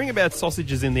 16, I'm hearing about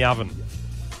sausages in the oven.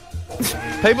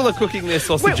 People are cooking their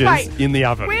sausages Wait, in the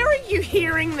oven. Where are you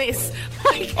hearing this?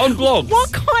 Like, On blogs.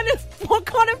 What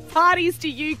kind of parties do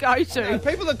you go to?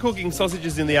 People are cooking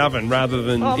sausages in the oven rather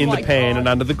than Oh in the my pan God. and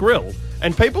under the grill.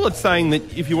 And people are saying that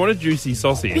if you want a juicy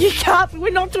sausage... You can't.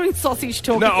 We're not doing sausage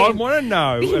talk. No, I again. want to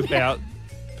know about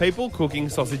people cooking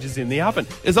sausages in the oven.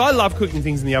 As I love cooking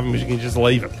things in the oven because you can just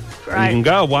leave it. Great. And you can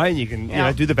go away and you can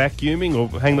Yeah. do the vacuuming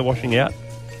or hang the washing out.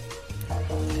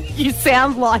 You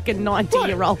sound like a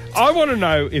 90-year-old. I want to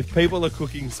know if people are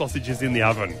cooking sausages in the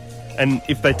oven and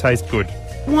if they taste good.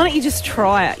 Why don't you just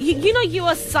try it? You know, you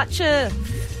are such a...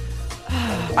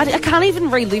 I can't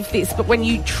even relive this, but when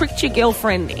you tricked your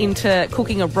girlfriend into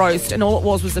cooking a roast and all it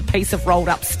was a piece of rolled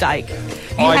up steak. You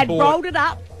I had bought- rolled it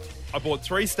up. I bought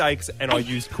 3 steaks and I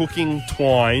used cooking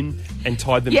twine and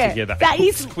tied them Yeah, together. that It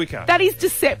is cooks quicker. That is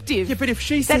deceptive. Yeah, but if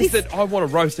she That says is- that I want a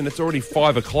roast and it's already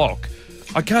 5 o'clock,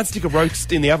 I can't stick a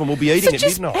roast in the oven. We'll be eating So at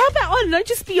just, midnight. how about, I don't know,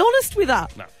 just be honest with her.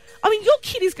 No. I mean, your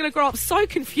kid is going to grow up so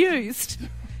confused.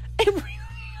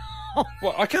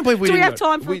 Well, I can't believe we Do we didn't have know-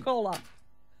 time for a caller?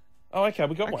 Oh, okay,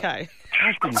 we got one. Okay.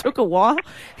 Took a while.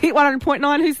 Hit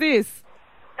 100.9, who's this?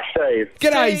 Steve,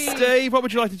 G'day, Steve. Steve. What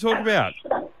would you like to talk about?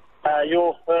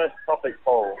 your first topic,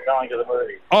 Paul, going to the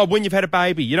movies. Oh, when you've had a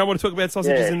baby. You don't want to talk about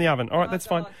sausages Yeah. in the oven. All right, that's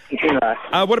fine. You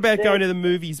know. What about going to the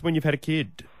movies when you've had a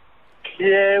kid?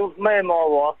 Yeah, me and my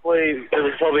wife, it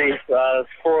was probably 4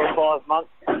 or 5 months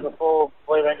before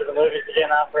we went to the movies again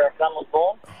after our son was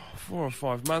born. 4 or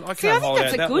 5 months. I See, I can't think hold that's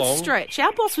out a that good long. stretch.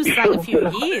 Our boss was saying a few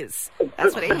years.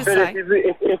 That's what he was But saying.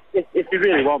 if you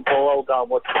really want, Paul, I'll go and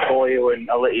watch it for you and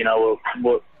I'll let you know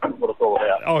what it's all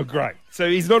about. Oh, great. So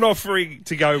he's not offering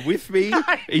to go with me.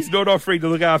 He's not offering to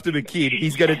look after the kid.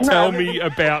 He's going to tell me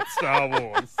about Star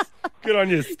Wars. Good on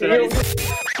you, Steve.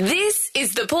 This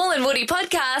is the Paul and Woody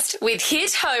podcast with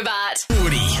Hit Hobart.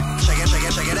 Woody.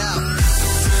 Check it out.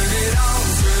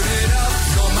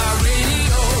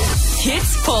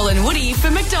 Hits Paul and Woody for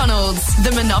McDonald's.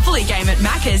 The Monopoly game at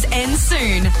Macca's ends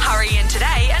soon. Hurry in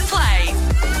today and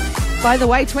play. By the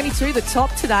way, 22 the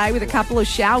top today with a couple of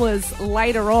showers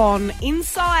later on.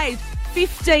 Inside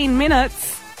 15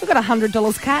 minutes, We've got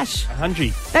 $100 cash.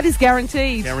 100. That is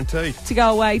guaranteed Guaranteed. to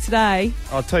go away today.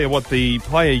 I'll tell you what, the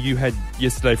player you had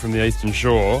yesterday from the Eastern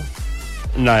Shore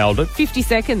nailed it. 50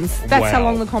 seconds. That's how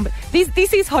Wow. long the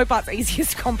This is Hobart's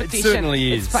easiest competition. It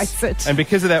certainly is. Let's face it. And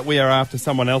because of that, we are after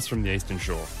someone else from the Eastern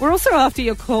Shore. We're also after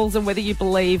your calls on whether you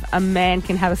believe a man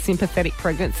can have a sympathetic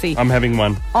pregnancy. I'm having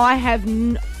one. I have.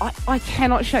 I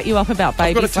cannot shut you up about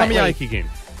babies. I've got a tummy lately. ache again.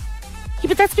 Yeah,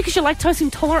 but that's because you're lactose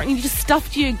intolerant and you just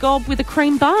stuffed your gob with a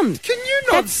cream bun. Can you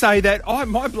not say that?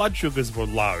 My blood sugars were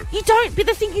low. You don't. But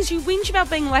the thing is, you whinge about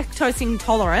being lactose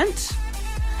intolerant,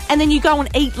 and then you go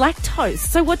and eat lactose.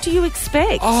 So what do you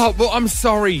expect? Oh, well, I'm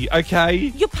sorry, okay?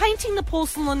 You're painting the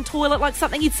porcelain toilet like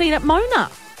something you'd seen at Mona.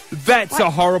 That's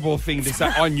a horrible thing to say.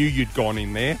 I knew you'd gone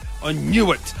in there. I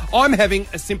knew it. I'm having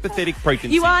a sympathetic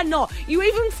pregnancy. You are not. You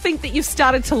even think that you've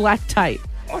started to lactate.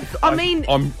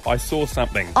 I saw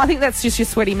something. I think that's just your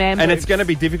sweaty man And boobs. it's going to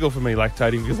be difficult for me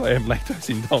lactating because I am lactose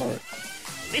intolerant.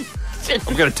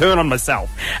 I'm going to turn on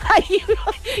myself.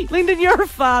 Lyndon, you're a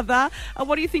father.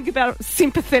 What do you think about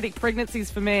sympathetic pregnancies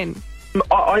for men?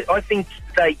 I think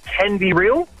they can be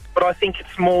real, but I think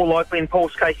it's more likely in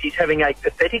Paul's case he's having a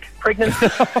pathetic pregnancy.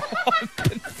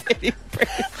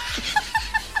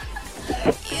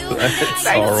 That's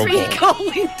Thanks horrible. for your call,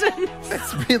 Lyndon.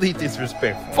 That's really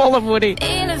disrespectful. Full of Woody.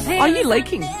 Are you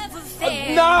leaking?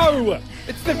 No!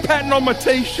 It's the pattern on my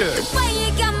T-shirt.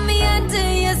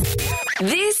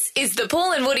 This is the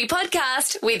Paul and Woody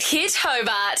podcast with Hit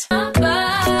Hobart.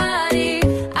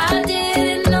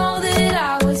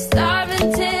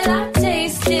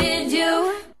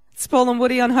 It's Paul and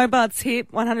Woody on Hobart's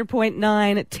Hit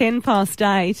 100.9 at 10 past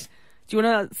 8. Do you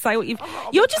want to say what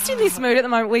you're just in this mood at the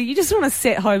moment where you just want to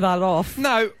set Hobart off.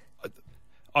 No.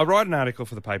 I write an article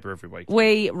for the paper every week.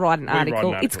 We write an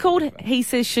article. It's called He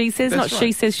Says, She Says, That's not right.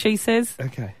 She Says, She Says.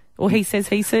 Okay. Or He Says,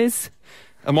 He Says.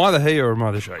 Am I the he or am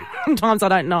I the she? Sometimes I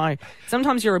don't know.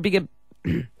 Sometimes you're a bigger...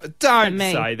 Don't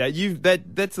me. say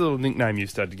that. That's a little nickname you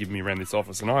started to give me around this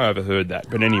office, and I overheard that.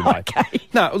 But anyway, Okay.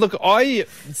 No. Look, I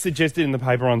suggested in the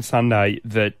paper on Sunday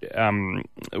that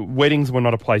weddings were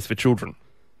not a place for children,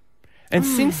 and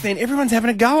since then everyone's having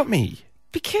a go at me.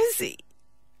 Because...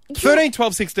 13,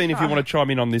 12, 16, if you want to chime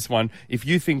in on this one, if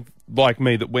you think, like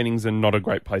me, that weddings are not a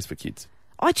great place for kids.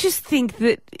 I just think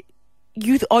that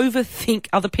you overthink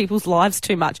other people's lives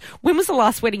too much. When was the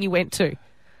last wedding you went to?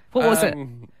 What was it?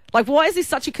 Like, why is this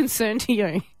such a concern to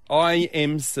you? I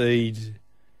emceed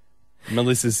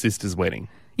Melissa's sister's wedding.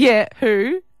 Yeah,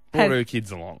 who? Brought her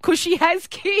kids along. Because she has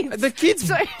kids. The kids,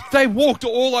 they walked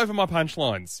all over my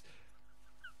punchlines.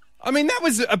 I mean, that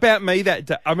was about me that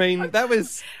day. I mean, that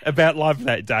was about love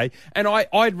that day. And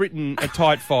I'd written a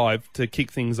tight 5 to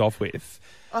kick things off with.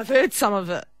 I've heard some of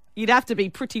it. You'd have to be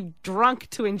pretty drunk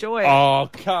to enjoy it. Oh,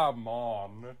 come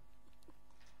on.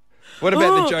 What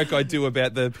about the joke I do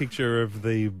about the picture of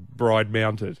the bride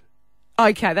mounted?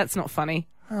 Okay, that's not funny.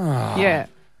 Yeah.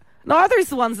 Neither is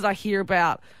the ones that I hear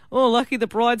about. Oh, lucky the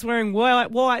bride's wearing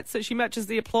white so she matches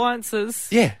the appliances.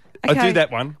 Yeah. I Okay. do that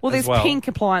one. Well, as there's pink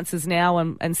appliances now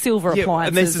and silver Yeah, appliances.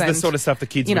 and this is the sort of stuff the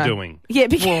kids you were know. doing. Yeah,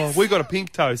 because... Whoa, we got a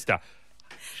pink toaster.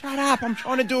 Shut up, I'm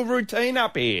trying to do a routine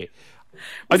up here.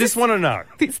 I just want to know.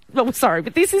 Sorry,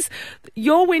 but this is...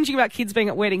 You're whinging about kids being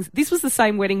at weddings. This was the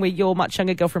same wedding where your much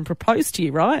younger girlfriend proposed to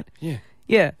you, right? Yeah.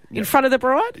 Yeah. In front of the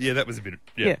bride? Yeah, that was a bit...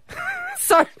 Yeah.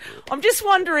 So, I'm just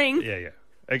wondering... Yeah.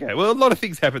 Okay, well, a lot of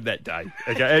things happened that day.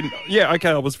 Okay, and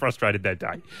I was frustrated that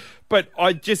day. But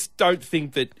I just don't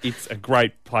think that it's a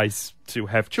great place to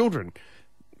have children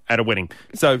at a wedding.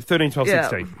 So 13, 12, Yeah.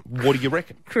 16, what do you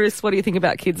reckon? Chris, what do you think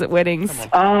about kids at weddings?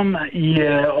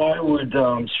 Yeah, I would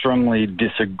strongly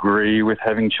disagree with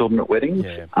having children at weddings.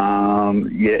 Yeah.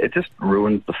 It just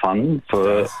ruins the fun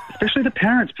for, especially the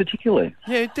parents, particularly.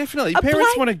 Yeah, definitely.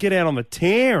 Parents want to get out on the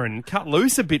tear and cut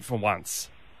loose a bit for once.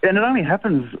 And it only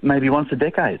happens maybe once a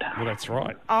decade. Well, that's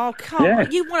right. Oh, come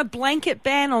on. You want a blanket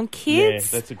ban on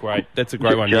kids? Yeah, that's a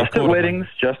great one. Just at weddings.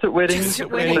 Just at weddings. Just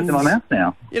at weddings. Let them on out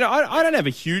now. You know, I don't have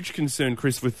a huge concern,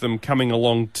 Chris, with them coming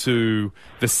along to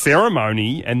the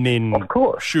ceremony and then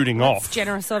shooting off.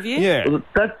 Generous of you. Yeah. Well,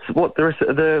 that's what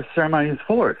the ceremony is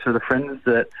for. It's for the friends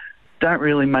that don't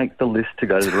really make the list to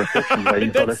go to the reception where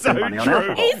you've got to spend money on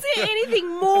alcohol. Is there anything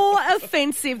more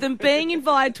offensive than being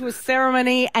invited to a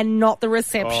ceremony and not the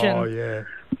reception? Oh, yeah.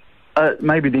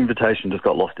 Maybe the invitation just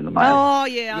got lost in the mail. Oh,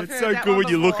 yeah. I've It's heard so that good one when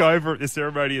you look before. over at the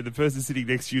ceremony and the person sitting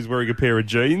next to you is wearing a pair of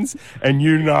jeans and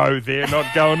you know they're not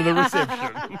going to the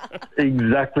reception.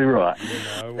 Exactly right.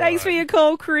 Thanks for your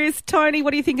call, Chris. Tony, what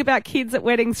do you think about kids at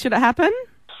weddings? Should it happen?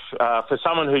 For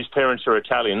someone whose parents are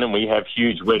Italian and we have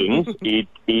huge weddings,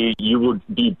 you would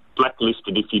be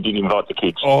blacklisted if you didn't invite the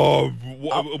kids. Oh,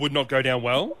 it would not go down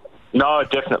well? No,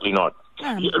 definitely not.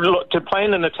 Look, to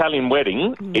plan an Italian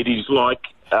wedding, it is like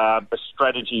a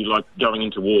strategy like going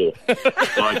into war.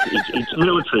 Like it's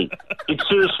military. It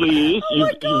seriously is.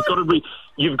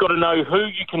 You've got to know who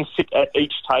you can sit at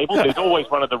each table. There's always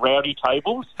one of the rowdy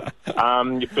tables,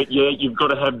 but yeah, you've got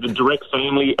to have the direct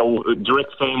family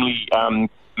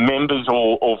members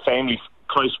or family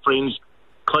close friends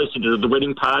closer to the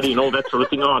wedding party and all that sort of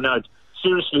thing. Oh no,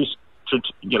 seriously.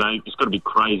 It's got to be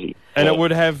crazy. And it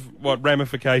would have,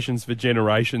 ramifications for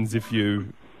generations if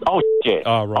you... Oh, yeah.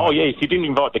 Oh, right. Oh, yeah, if you didn't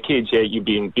invite the kids, yeah, you'd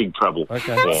be in big trouble.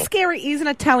 Okay. How scary is an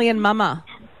Italian mama?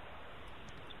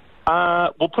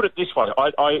 Well, put it this way.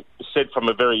 I said from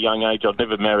a very young age I'd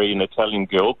never marry an Italian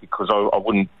girl because I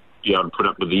wouldn't be able to put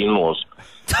up with the in-laws.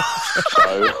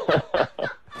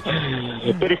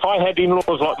 But if I had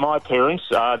in-laws like my parents,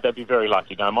 they'd be very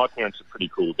lucky. No, my parents are pretty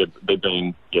cool. They've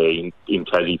been in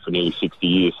Tassie for nearly 60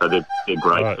 years, so they're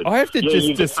great. Right. But, I have to yeah,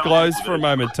 just disclose for a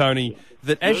moment, Tony,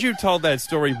 that as you told that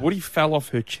story, Woody fell off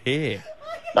her chair.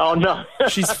 Oh, no.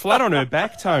 She's flat on her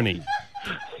back, Tony.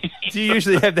 Do you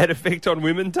usually have that effect on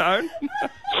women, Tone?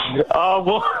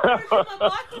 Well,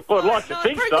 I'd like to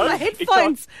think so. My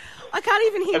headphones. I can't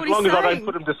even hear what he's saying. As long as I don't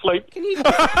put him to sleep. Can you...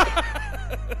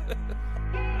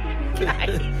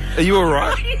 Are you all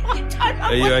right? I don't know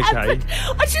Are you what okay? happened.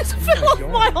 I just fell off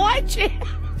my high chair.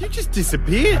 You just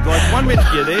disappeared. Like 1 minute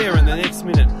you're there and the next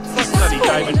minute it's like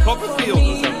bloody David Copperfield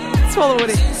or something. Swallow it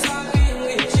in.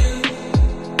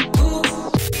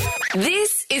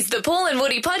 This is the Paul and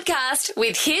Woody podcast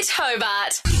with Hit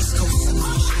Hobart.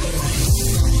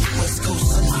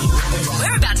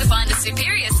 We're about to find the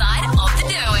superior side of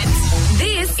the Derwents.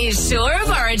 This is Shore of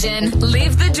Origin.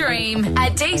 Live the dream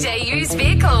at DJ Used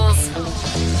Vehicles.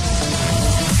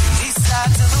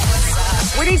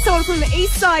 We need someone from the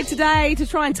east side today to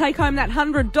try and take home that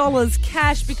 $100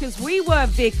 cash because we were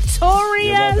victorious.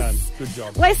 Yeah, well done. Good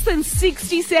job. Less than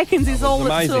 60 seconds is all it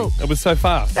Amazing. took. It was so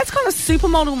fast. That's kind of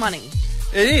supermodel money.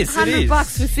 It is. $100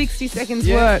 for 60 seconds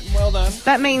work. Well done.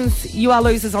 That means you are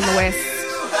losers on the west.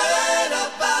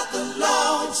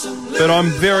 But I'm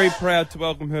very proud to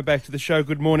welcome her back to the show.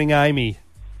 Good morning, Amy.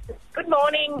 Good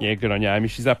morning. Yeah, good on you, Amy.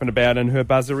 She's up and about and her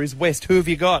buzzer is West. Who have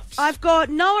you got? I've got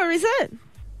Noah, is it?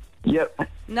 Yep.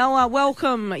 Noah,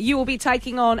 welcome. You will be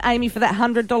taking on Amy for that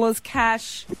 $100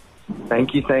 cash.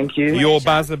 Thank you. Your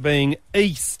buzzer being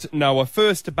East. Noah,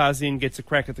 first to buzz in gets a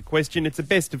crack at the question. It's a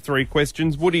best of 3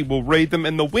 questions. Woody will read them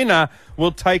and the winner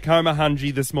will take home a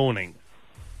 $100 this morning.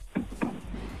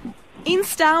 In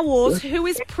Star Wars, who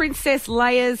is Princess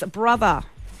Leia's brother?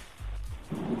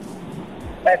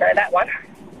 Don't know that one.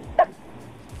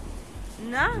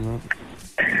 No.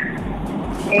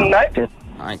 Nope.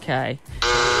 Okay.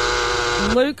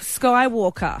 Luke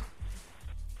Skywalker.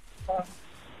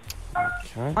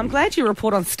 Okay. I'm glad you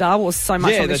report on Star Wars so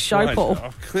much on this that's show, right. Paul. Oh,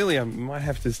 clearly, I might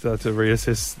have to start to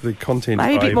reassess the content.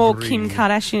 Maybe a bit more every- Kim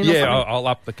Kardashian. or Yeah, something. I'll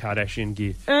up the Kardashian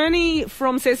gear. Ernie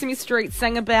from Sesame Street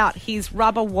sang about his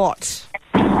rubber what?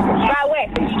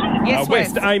 West. Yes,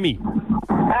 West, Amy. He's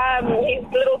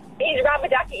rubber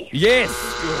ducky. Yes.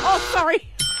 Oh, sorry.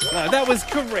 No, that was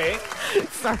correct.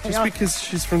 Sorry. Just because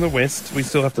she's from the West, we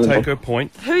still have to take her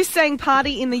point. Who sang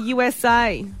Party in the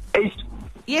USA? East.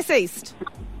 Yes, East.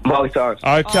 Miley Cyrus.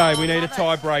 Okay, we need a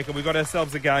tiebreaker. We've got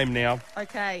ourselves a game now.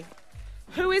 Okay.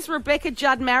 Who is Rebecca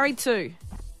Judd married to?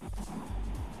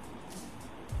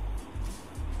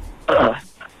 Yeah,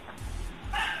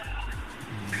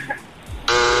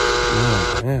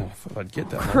 I thought I'd get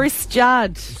that one. Chris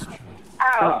Judd.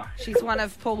 Oh. She's one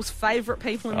of Paul's favourite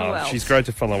people in the world. She's great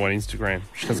to follow on Instagram.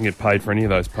 She doesn't get paid for any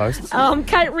of those posts.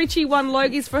 Kate Ritchie won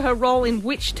Logies for her role in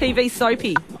which TV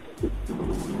soapy?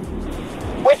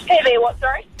 Which TV? What?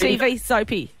 Sorry. TV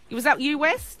soapy. Was that you,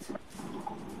 West?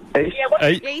 East. Yeah. What?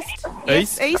 East. East.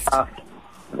 Yes, East? East.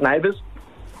 Neighbours.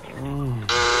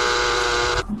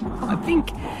 I think.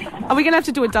 Are we going to have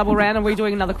to do a double round? Or are we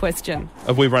doing another question?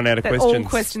 Have we run out of That questions? all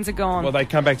questions are gone. Well, they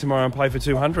come back tomorrow and play for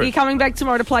 200. Are you coming back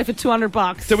tomorrow to play for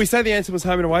 $200? Did we say the answer was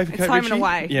home and away for It's Kate home Ritchie? and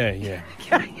away. Yeah.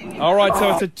 All right,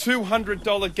 so it's a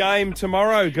 $200 game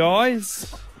tomorrow,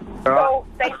 guys. Oh,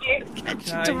 thank you.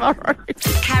 Tomorrow.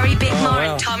 Carrie Bickmore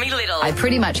wow. and Tommy Little. I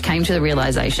pretty much came to the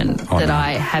realisation that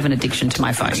I have an addiction to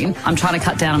my phone. I'm trying to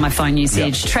cut down on my phone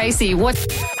usage. Yep. Tracy, what?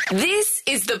 This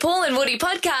is the Paul and Woody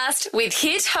podcast with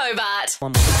Hit Hobart.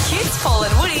 Hits Paul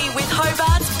and Woody with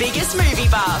Hobart's biggest movie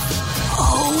buff.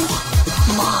 Oh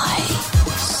my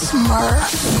Smurf.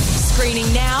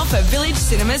 Screening now for Village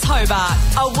Cinemas Hobart.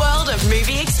 A world of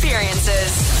movie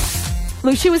experiences.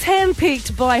 Look, she was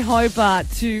handpicked by Hobart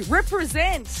to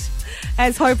represent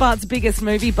as Hobart's biggest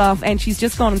movie buff, and she's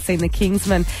just gone and seen The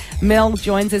Kingsman. Mel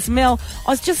joins us. Mel,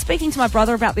 I was just speaking to my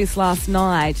brother about this last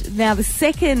night. Now, the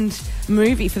second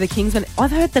movie for The Kingsman,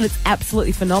 I've heard that it's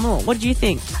absolutely phenomenal. What did you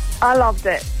think? I loved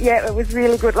it. Yeah, it was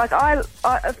really good. Like,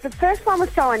 the first one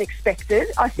was so unexpected,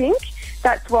 I think.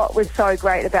 That's what was so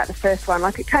great about the first one.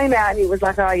 Like, it came out and it was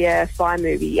like, oh yeah, spy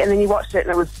movie. And then you watched it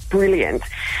and it was brilliant.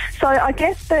 So I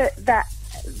guess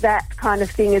that kind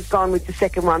of thing has gone with the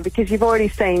second one because you've already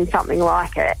seen something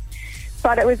like it.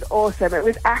 But it was awesome. It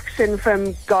was action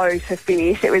from go to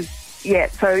finish. It was,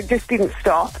 so it just didn't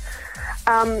stop.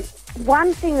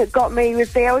 One thing that got me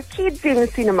was there were kids in the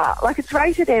cinema. Like, it's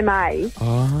rated MA.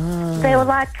 Oh. There were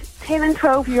like 10 and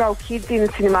 12-year-old kids in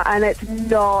the cinema, and it's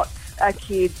not a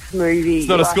kids' movie. It's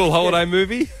not a school holiday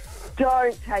movie?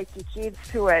 Don't take your kids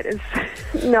to it.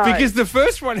 No. Because the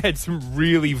first one had some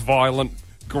really violent,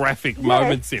 graphic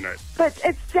moments in it. But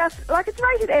it's just, like, it's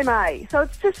rated MA, so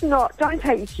it's just not, don't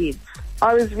take your kids.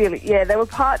 I was really, there were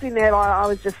parts in there I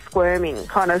was just squirming,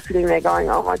 kind of sitting there going,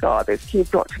 oh my God, there's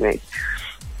kids watching this.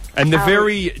 And the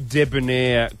very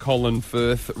debonair Colin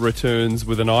Firth returns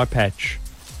with an eye patch.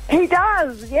 He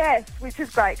does, yes, which is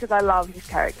great because I love his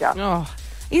character. Oh,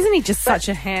 isn't he just such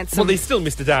a handsome... Well, he's still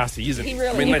Mr. Darcy, isn't he? He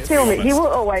really I mean, he will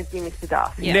always be Mr.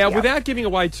 Darcy. Now, without giving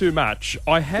away too much,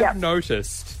 I have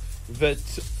noticed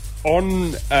that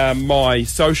on my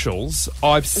socials,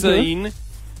 I've seen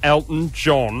Elton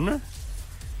John.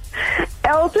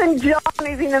 Elton John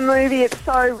is in the movie. It's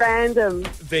so random.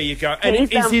 There you go.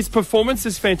 And is his performance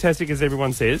as fantastic as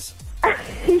everyone says?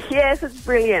 Yes, it's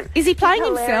brilliant. Is he playing It's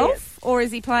hilarious. himself, or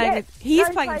is he playing... Yes, He is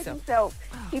he playing plays himself.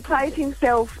 He plays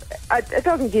himself. It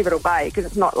doesn't give it away because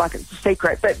it's not like it's a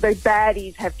secret, but the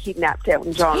baddies have kidnapped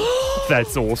Elton John.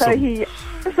 That's awesome.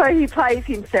 So he plays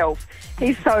himself.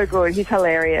 He's so good. He's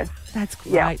hilarious. That's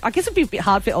great. I guess it'd be a bit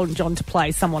hard for Elton John to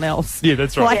play someone else. Yeah,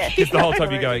 that's right. Like, Just the whole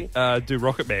time you're going, do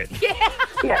Rocket Man.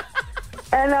 Yeah.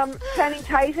 And Channing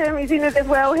Tatum is in it as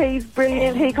well. He's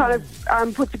brilliant. He kind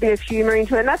of puts a bit of humour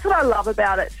into it. And that's what I love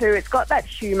about it too. It's got that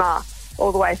humour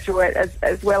all the way through it,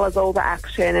 as well as all the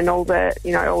action and all the,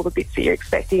 all the bits that you're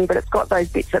expecting. But it's got those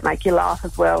bits that make you laugh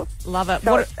as well. Love it.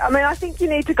 So I think you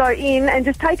need to go in and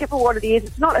just take it for what it is.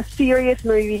 It's not a serious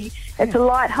movie. It's a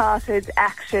light-hearted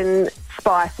action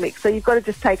spy flick. So you've got to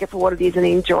just take it for what it is and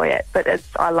enjoy it. But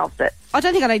I loved it. I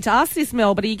don't think I need to ask this,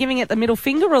 Mel, but are you giving it the middle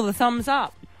finger or the thumbs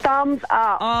up? Thumbs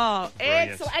up. Oh,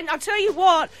 excellent. And I'll tell you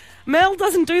what, Mel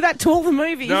doesn't do that to all the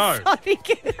movies. No. I think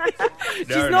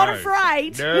she's not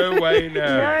afraid. No way,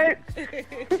 no.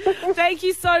 Thank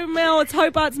you so, Mel. It's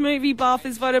Hobart's Movie Buff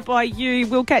is voted by you.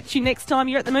 We'll catch you next time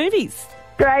you're at the movies.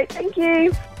 Great, thank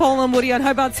you. Paul and Woody on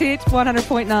Hobart's Hit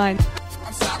 100.9.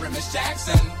 I'm sorry, Miss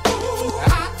Jackson. Ooh,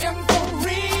 I am for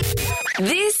real.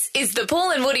 This is the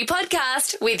Paul and Woody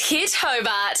podcast with Hit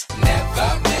Hobart.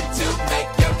 Never meant to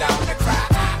make your daughter cry.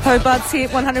 Hobart's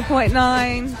Hit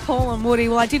 100.9. Paul and Woody.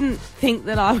 Well, I didn't think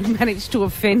that I would manage to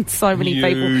offend so many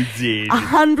people. You did.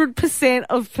 100%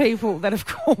 of people that have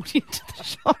called into the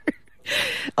show.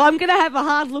 I'm going to have a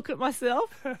hard look at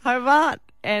myself, Hobart,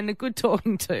 and a good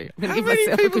talking to. How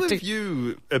many people have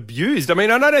you abused? I mean,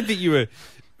 I don't think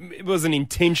it wasn't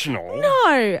intentional.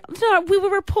 No. We were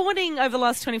reporting over the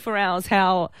last 24 hours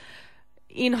how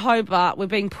in Hobart we're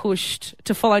being pushed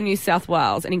to follow New South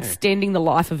Wales and extending the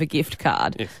life of a gift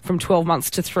card from 12 months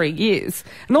to 3 years.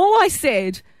 And all I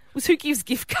said was, who gives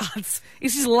gift cards?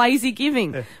 It's just lazy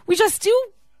giving, which I still...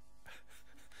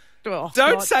 Oh,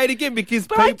 Don't God. say it again because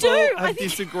But I people do. have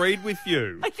disagreed with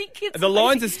you. I think it's The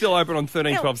lines lazy. are still open on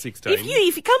 13, 12, 16.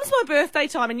 If it comes my birthday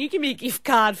time and you give me a gift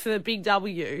card for the Big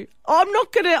W, I'm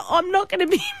not gonna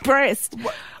be impressed.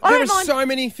 I There don't are mind. so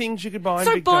many things you could buy in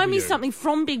So Big buy W. me something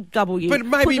from Big W. But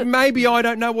maybe I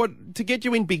don't know what to get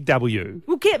you in Big W.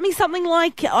 Well, get me something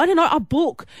like, I don't know, a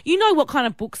book. You know what kind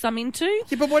of books I'm into.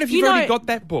 Yeah, but what if you've already got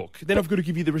that book? Then I've got to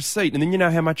give you the receipt, and then you know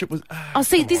how much it was. Oh,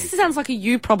 see, this sounds like a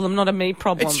you problem, not a me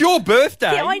problem. It's your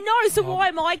birthday. Yeah, I know. So why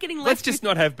am I getting left? Let's just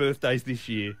not have birthdays this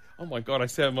year. Oh my God, I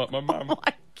sound like my mum. Oh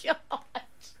my God.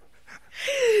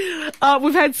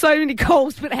 We've had so many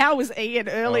calls, but how was Ian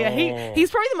earlier? Oh. He's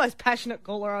probably the most passionate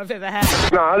caller I've ever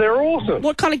had. No, they're awesome.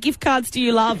 What kind of gift cards do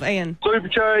you love, Ian? Super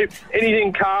cheap,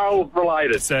 anything Carl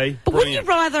related. See, But wouldn't you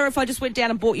rather if I just went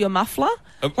down and bought you a muffler?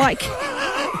 Like,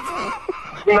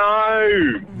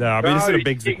 No. No, I mean, this sort of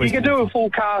begs the you question. can do a full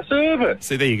car service.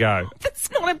 See, there you go. that's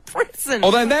not a present.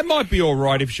 Although that might be all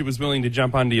right if she was willing to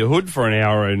jump under your hood for an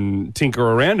hour and tinker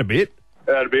around a bit.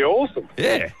 That'd be awesome.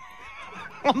 Yeah.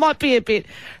 I might be a bit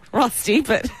rusty,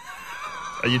 but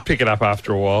You'd pick it up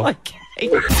after a while. okay.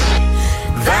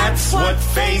 That's what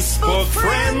Facebook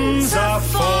friends are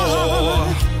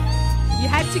for. You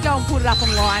had to go and put it up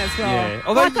online as well. Yeah.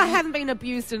 Although Like I haven't been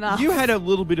abused enough. You had a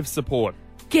little bit of support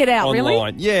Get out,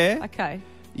 online. really? Yeah. Okay.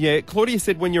 Yeah, Claudia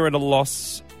said when you're at a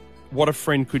loss, what a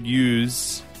friend could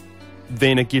use,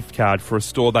 then a gift card for a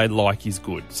store they like is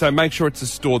good. So make sure it's a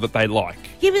store that they like.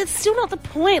 Yeah, but it's still not the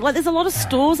point. Like, there's a lot of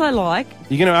stores I like.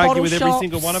 You're going to argue Bottle with every shops.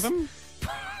 single one of them?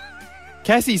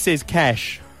 Cassie says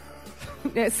cash.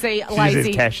 Yeah, see, She lazy.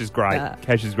 says cash is great.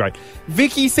 Cash is great.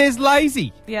 Vicky says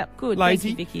lazy. Yep, good.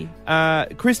 Lazy. Thank you,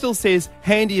 Vicky. Crystal says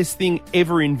handiest thing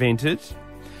ever invented.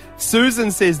 Susan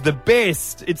says the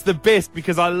best. It's the best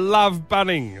because I love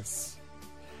Bunnings.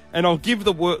 And I'll give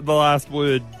the last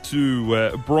word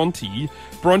to Bronte.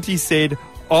 Bronte said,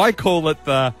 I call it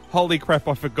the holy crap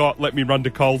I forgot, let me run to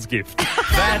Coles gift.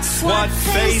 That's what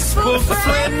Facebook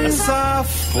friends are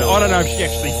for. Now, I don't know if she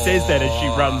actually says that as she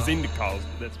runs into Coles,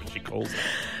 but that's what she calls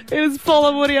it. It was Paul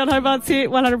and Woody on Hobart's Hit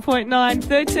 100.9.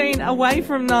 13 away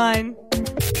from 9.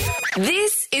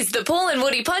 This is the Paul and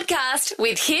Woody podcast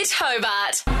with Hit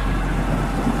Hobart.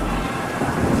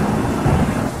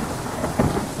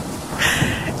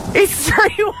 It's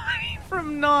 3 away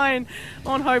from 9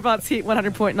 on Hobart's Hit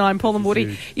 100.9. Paul and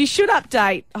Woody. You should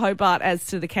update Hobart as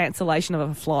to the cancellation of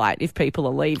a flight if people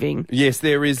are leaving. Yes,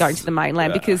 there is. Going to the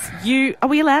mainland because are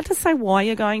we allowed to say why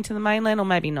you're going to the mainland or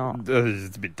maybe not?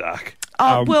 It's a bit dark.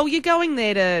 Oh, well, you're going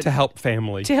there to help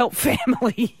family. To help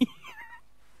family.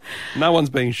 No one's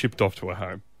being shipped off to a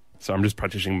home. So I'm just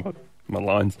practicing my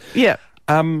lines. Yeah.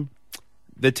 The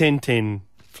 10:10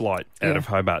 flight out of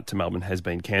Hobart to Melbourne has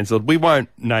been cancelled. We won't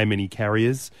name any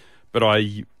carriers, but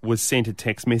I was sent a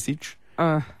text message,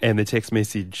 and the text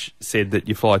message said that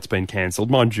your flight's been cancelled.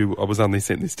 Mind you, I was only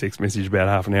sent this text message about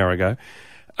half an hour ago.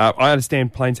 I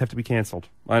understand planes have to be cancelled.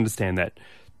 I understand that.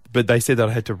 But they said that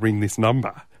I had to ring this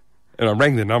number. And I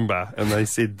rang the number, and they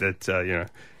said that,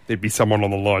 there'd be someone on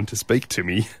the line to speak to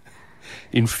me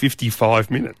in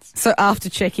 55 minutes. So after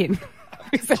check-in.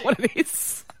 Is that what it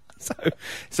is?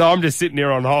 So I'm just sitting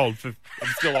there on hold. I'm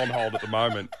still on hold at the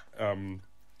moment.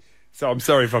 So I'm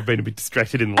sorry if I've been a bit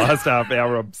distracted in the last half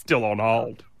hour. I'm still on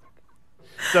hold.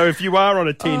 So if you are on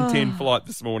a 10:10 flight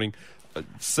this morning,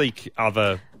 seek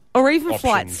other Or even options.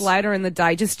 flights later in the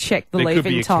day, just check the there leaving could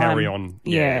be a time. carry on.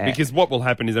 Yeah. Because what will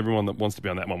happen is everyone that wants to be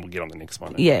on that one will get on the next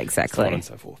one. Yeah, exactly. So on and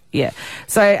so forth. Yeah.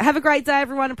 So have a great day,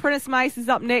 everyone. Apprentice Mace is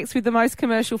up next with the most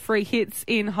commercial-free hits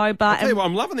in Hobart. I'll tell you what,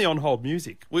 I'm loving the on-hold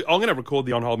music. I'm going to record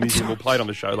the on-hold music and we'll play it on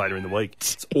the show later in the week.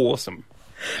 It's awesome.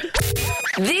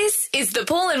 This is the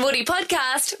Paul and Woody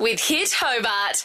podcast with Hit Hobart.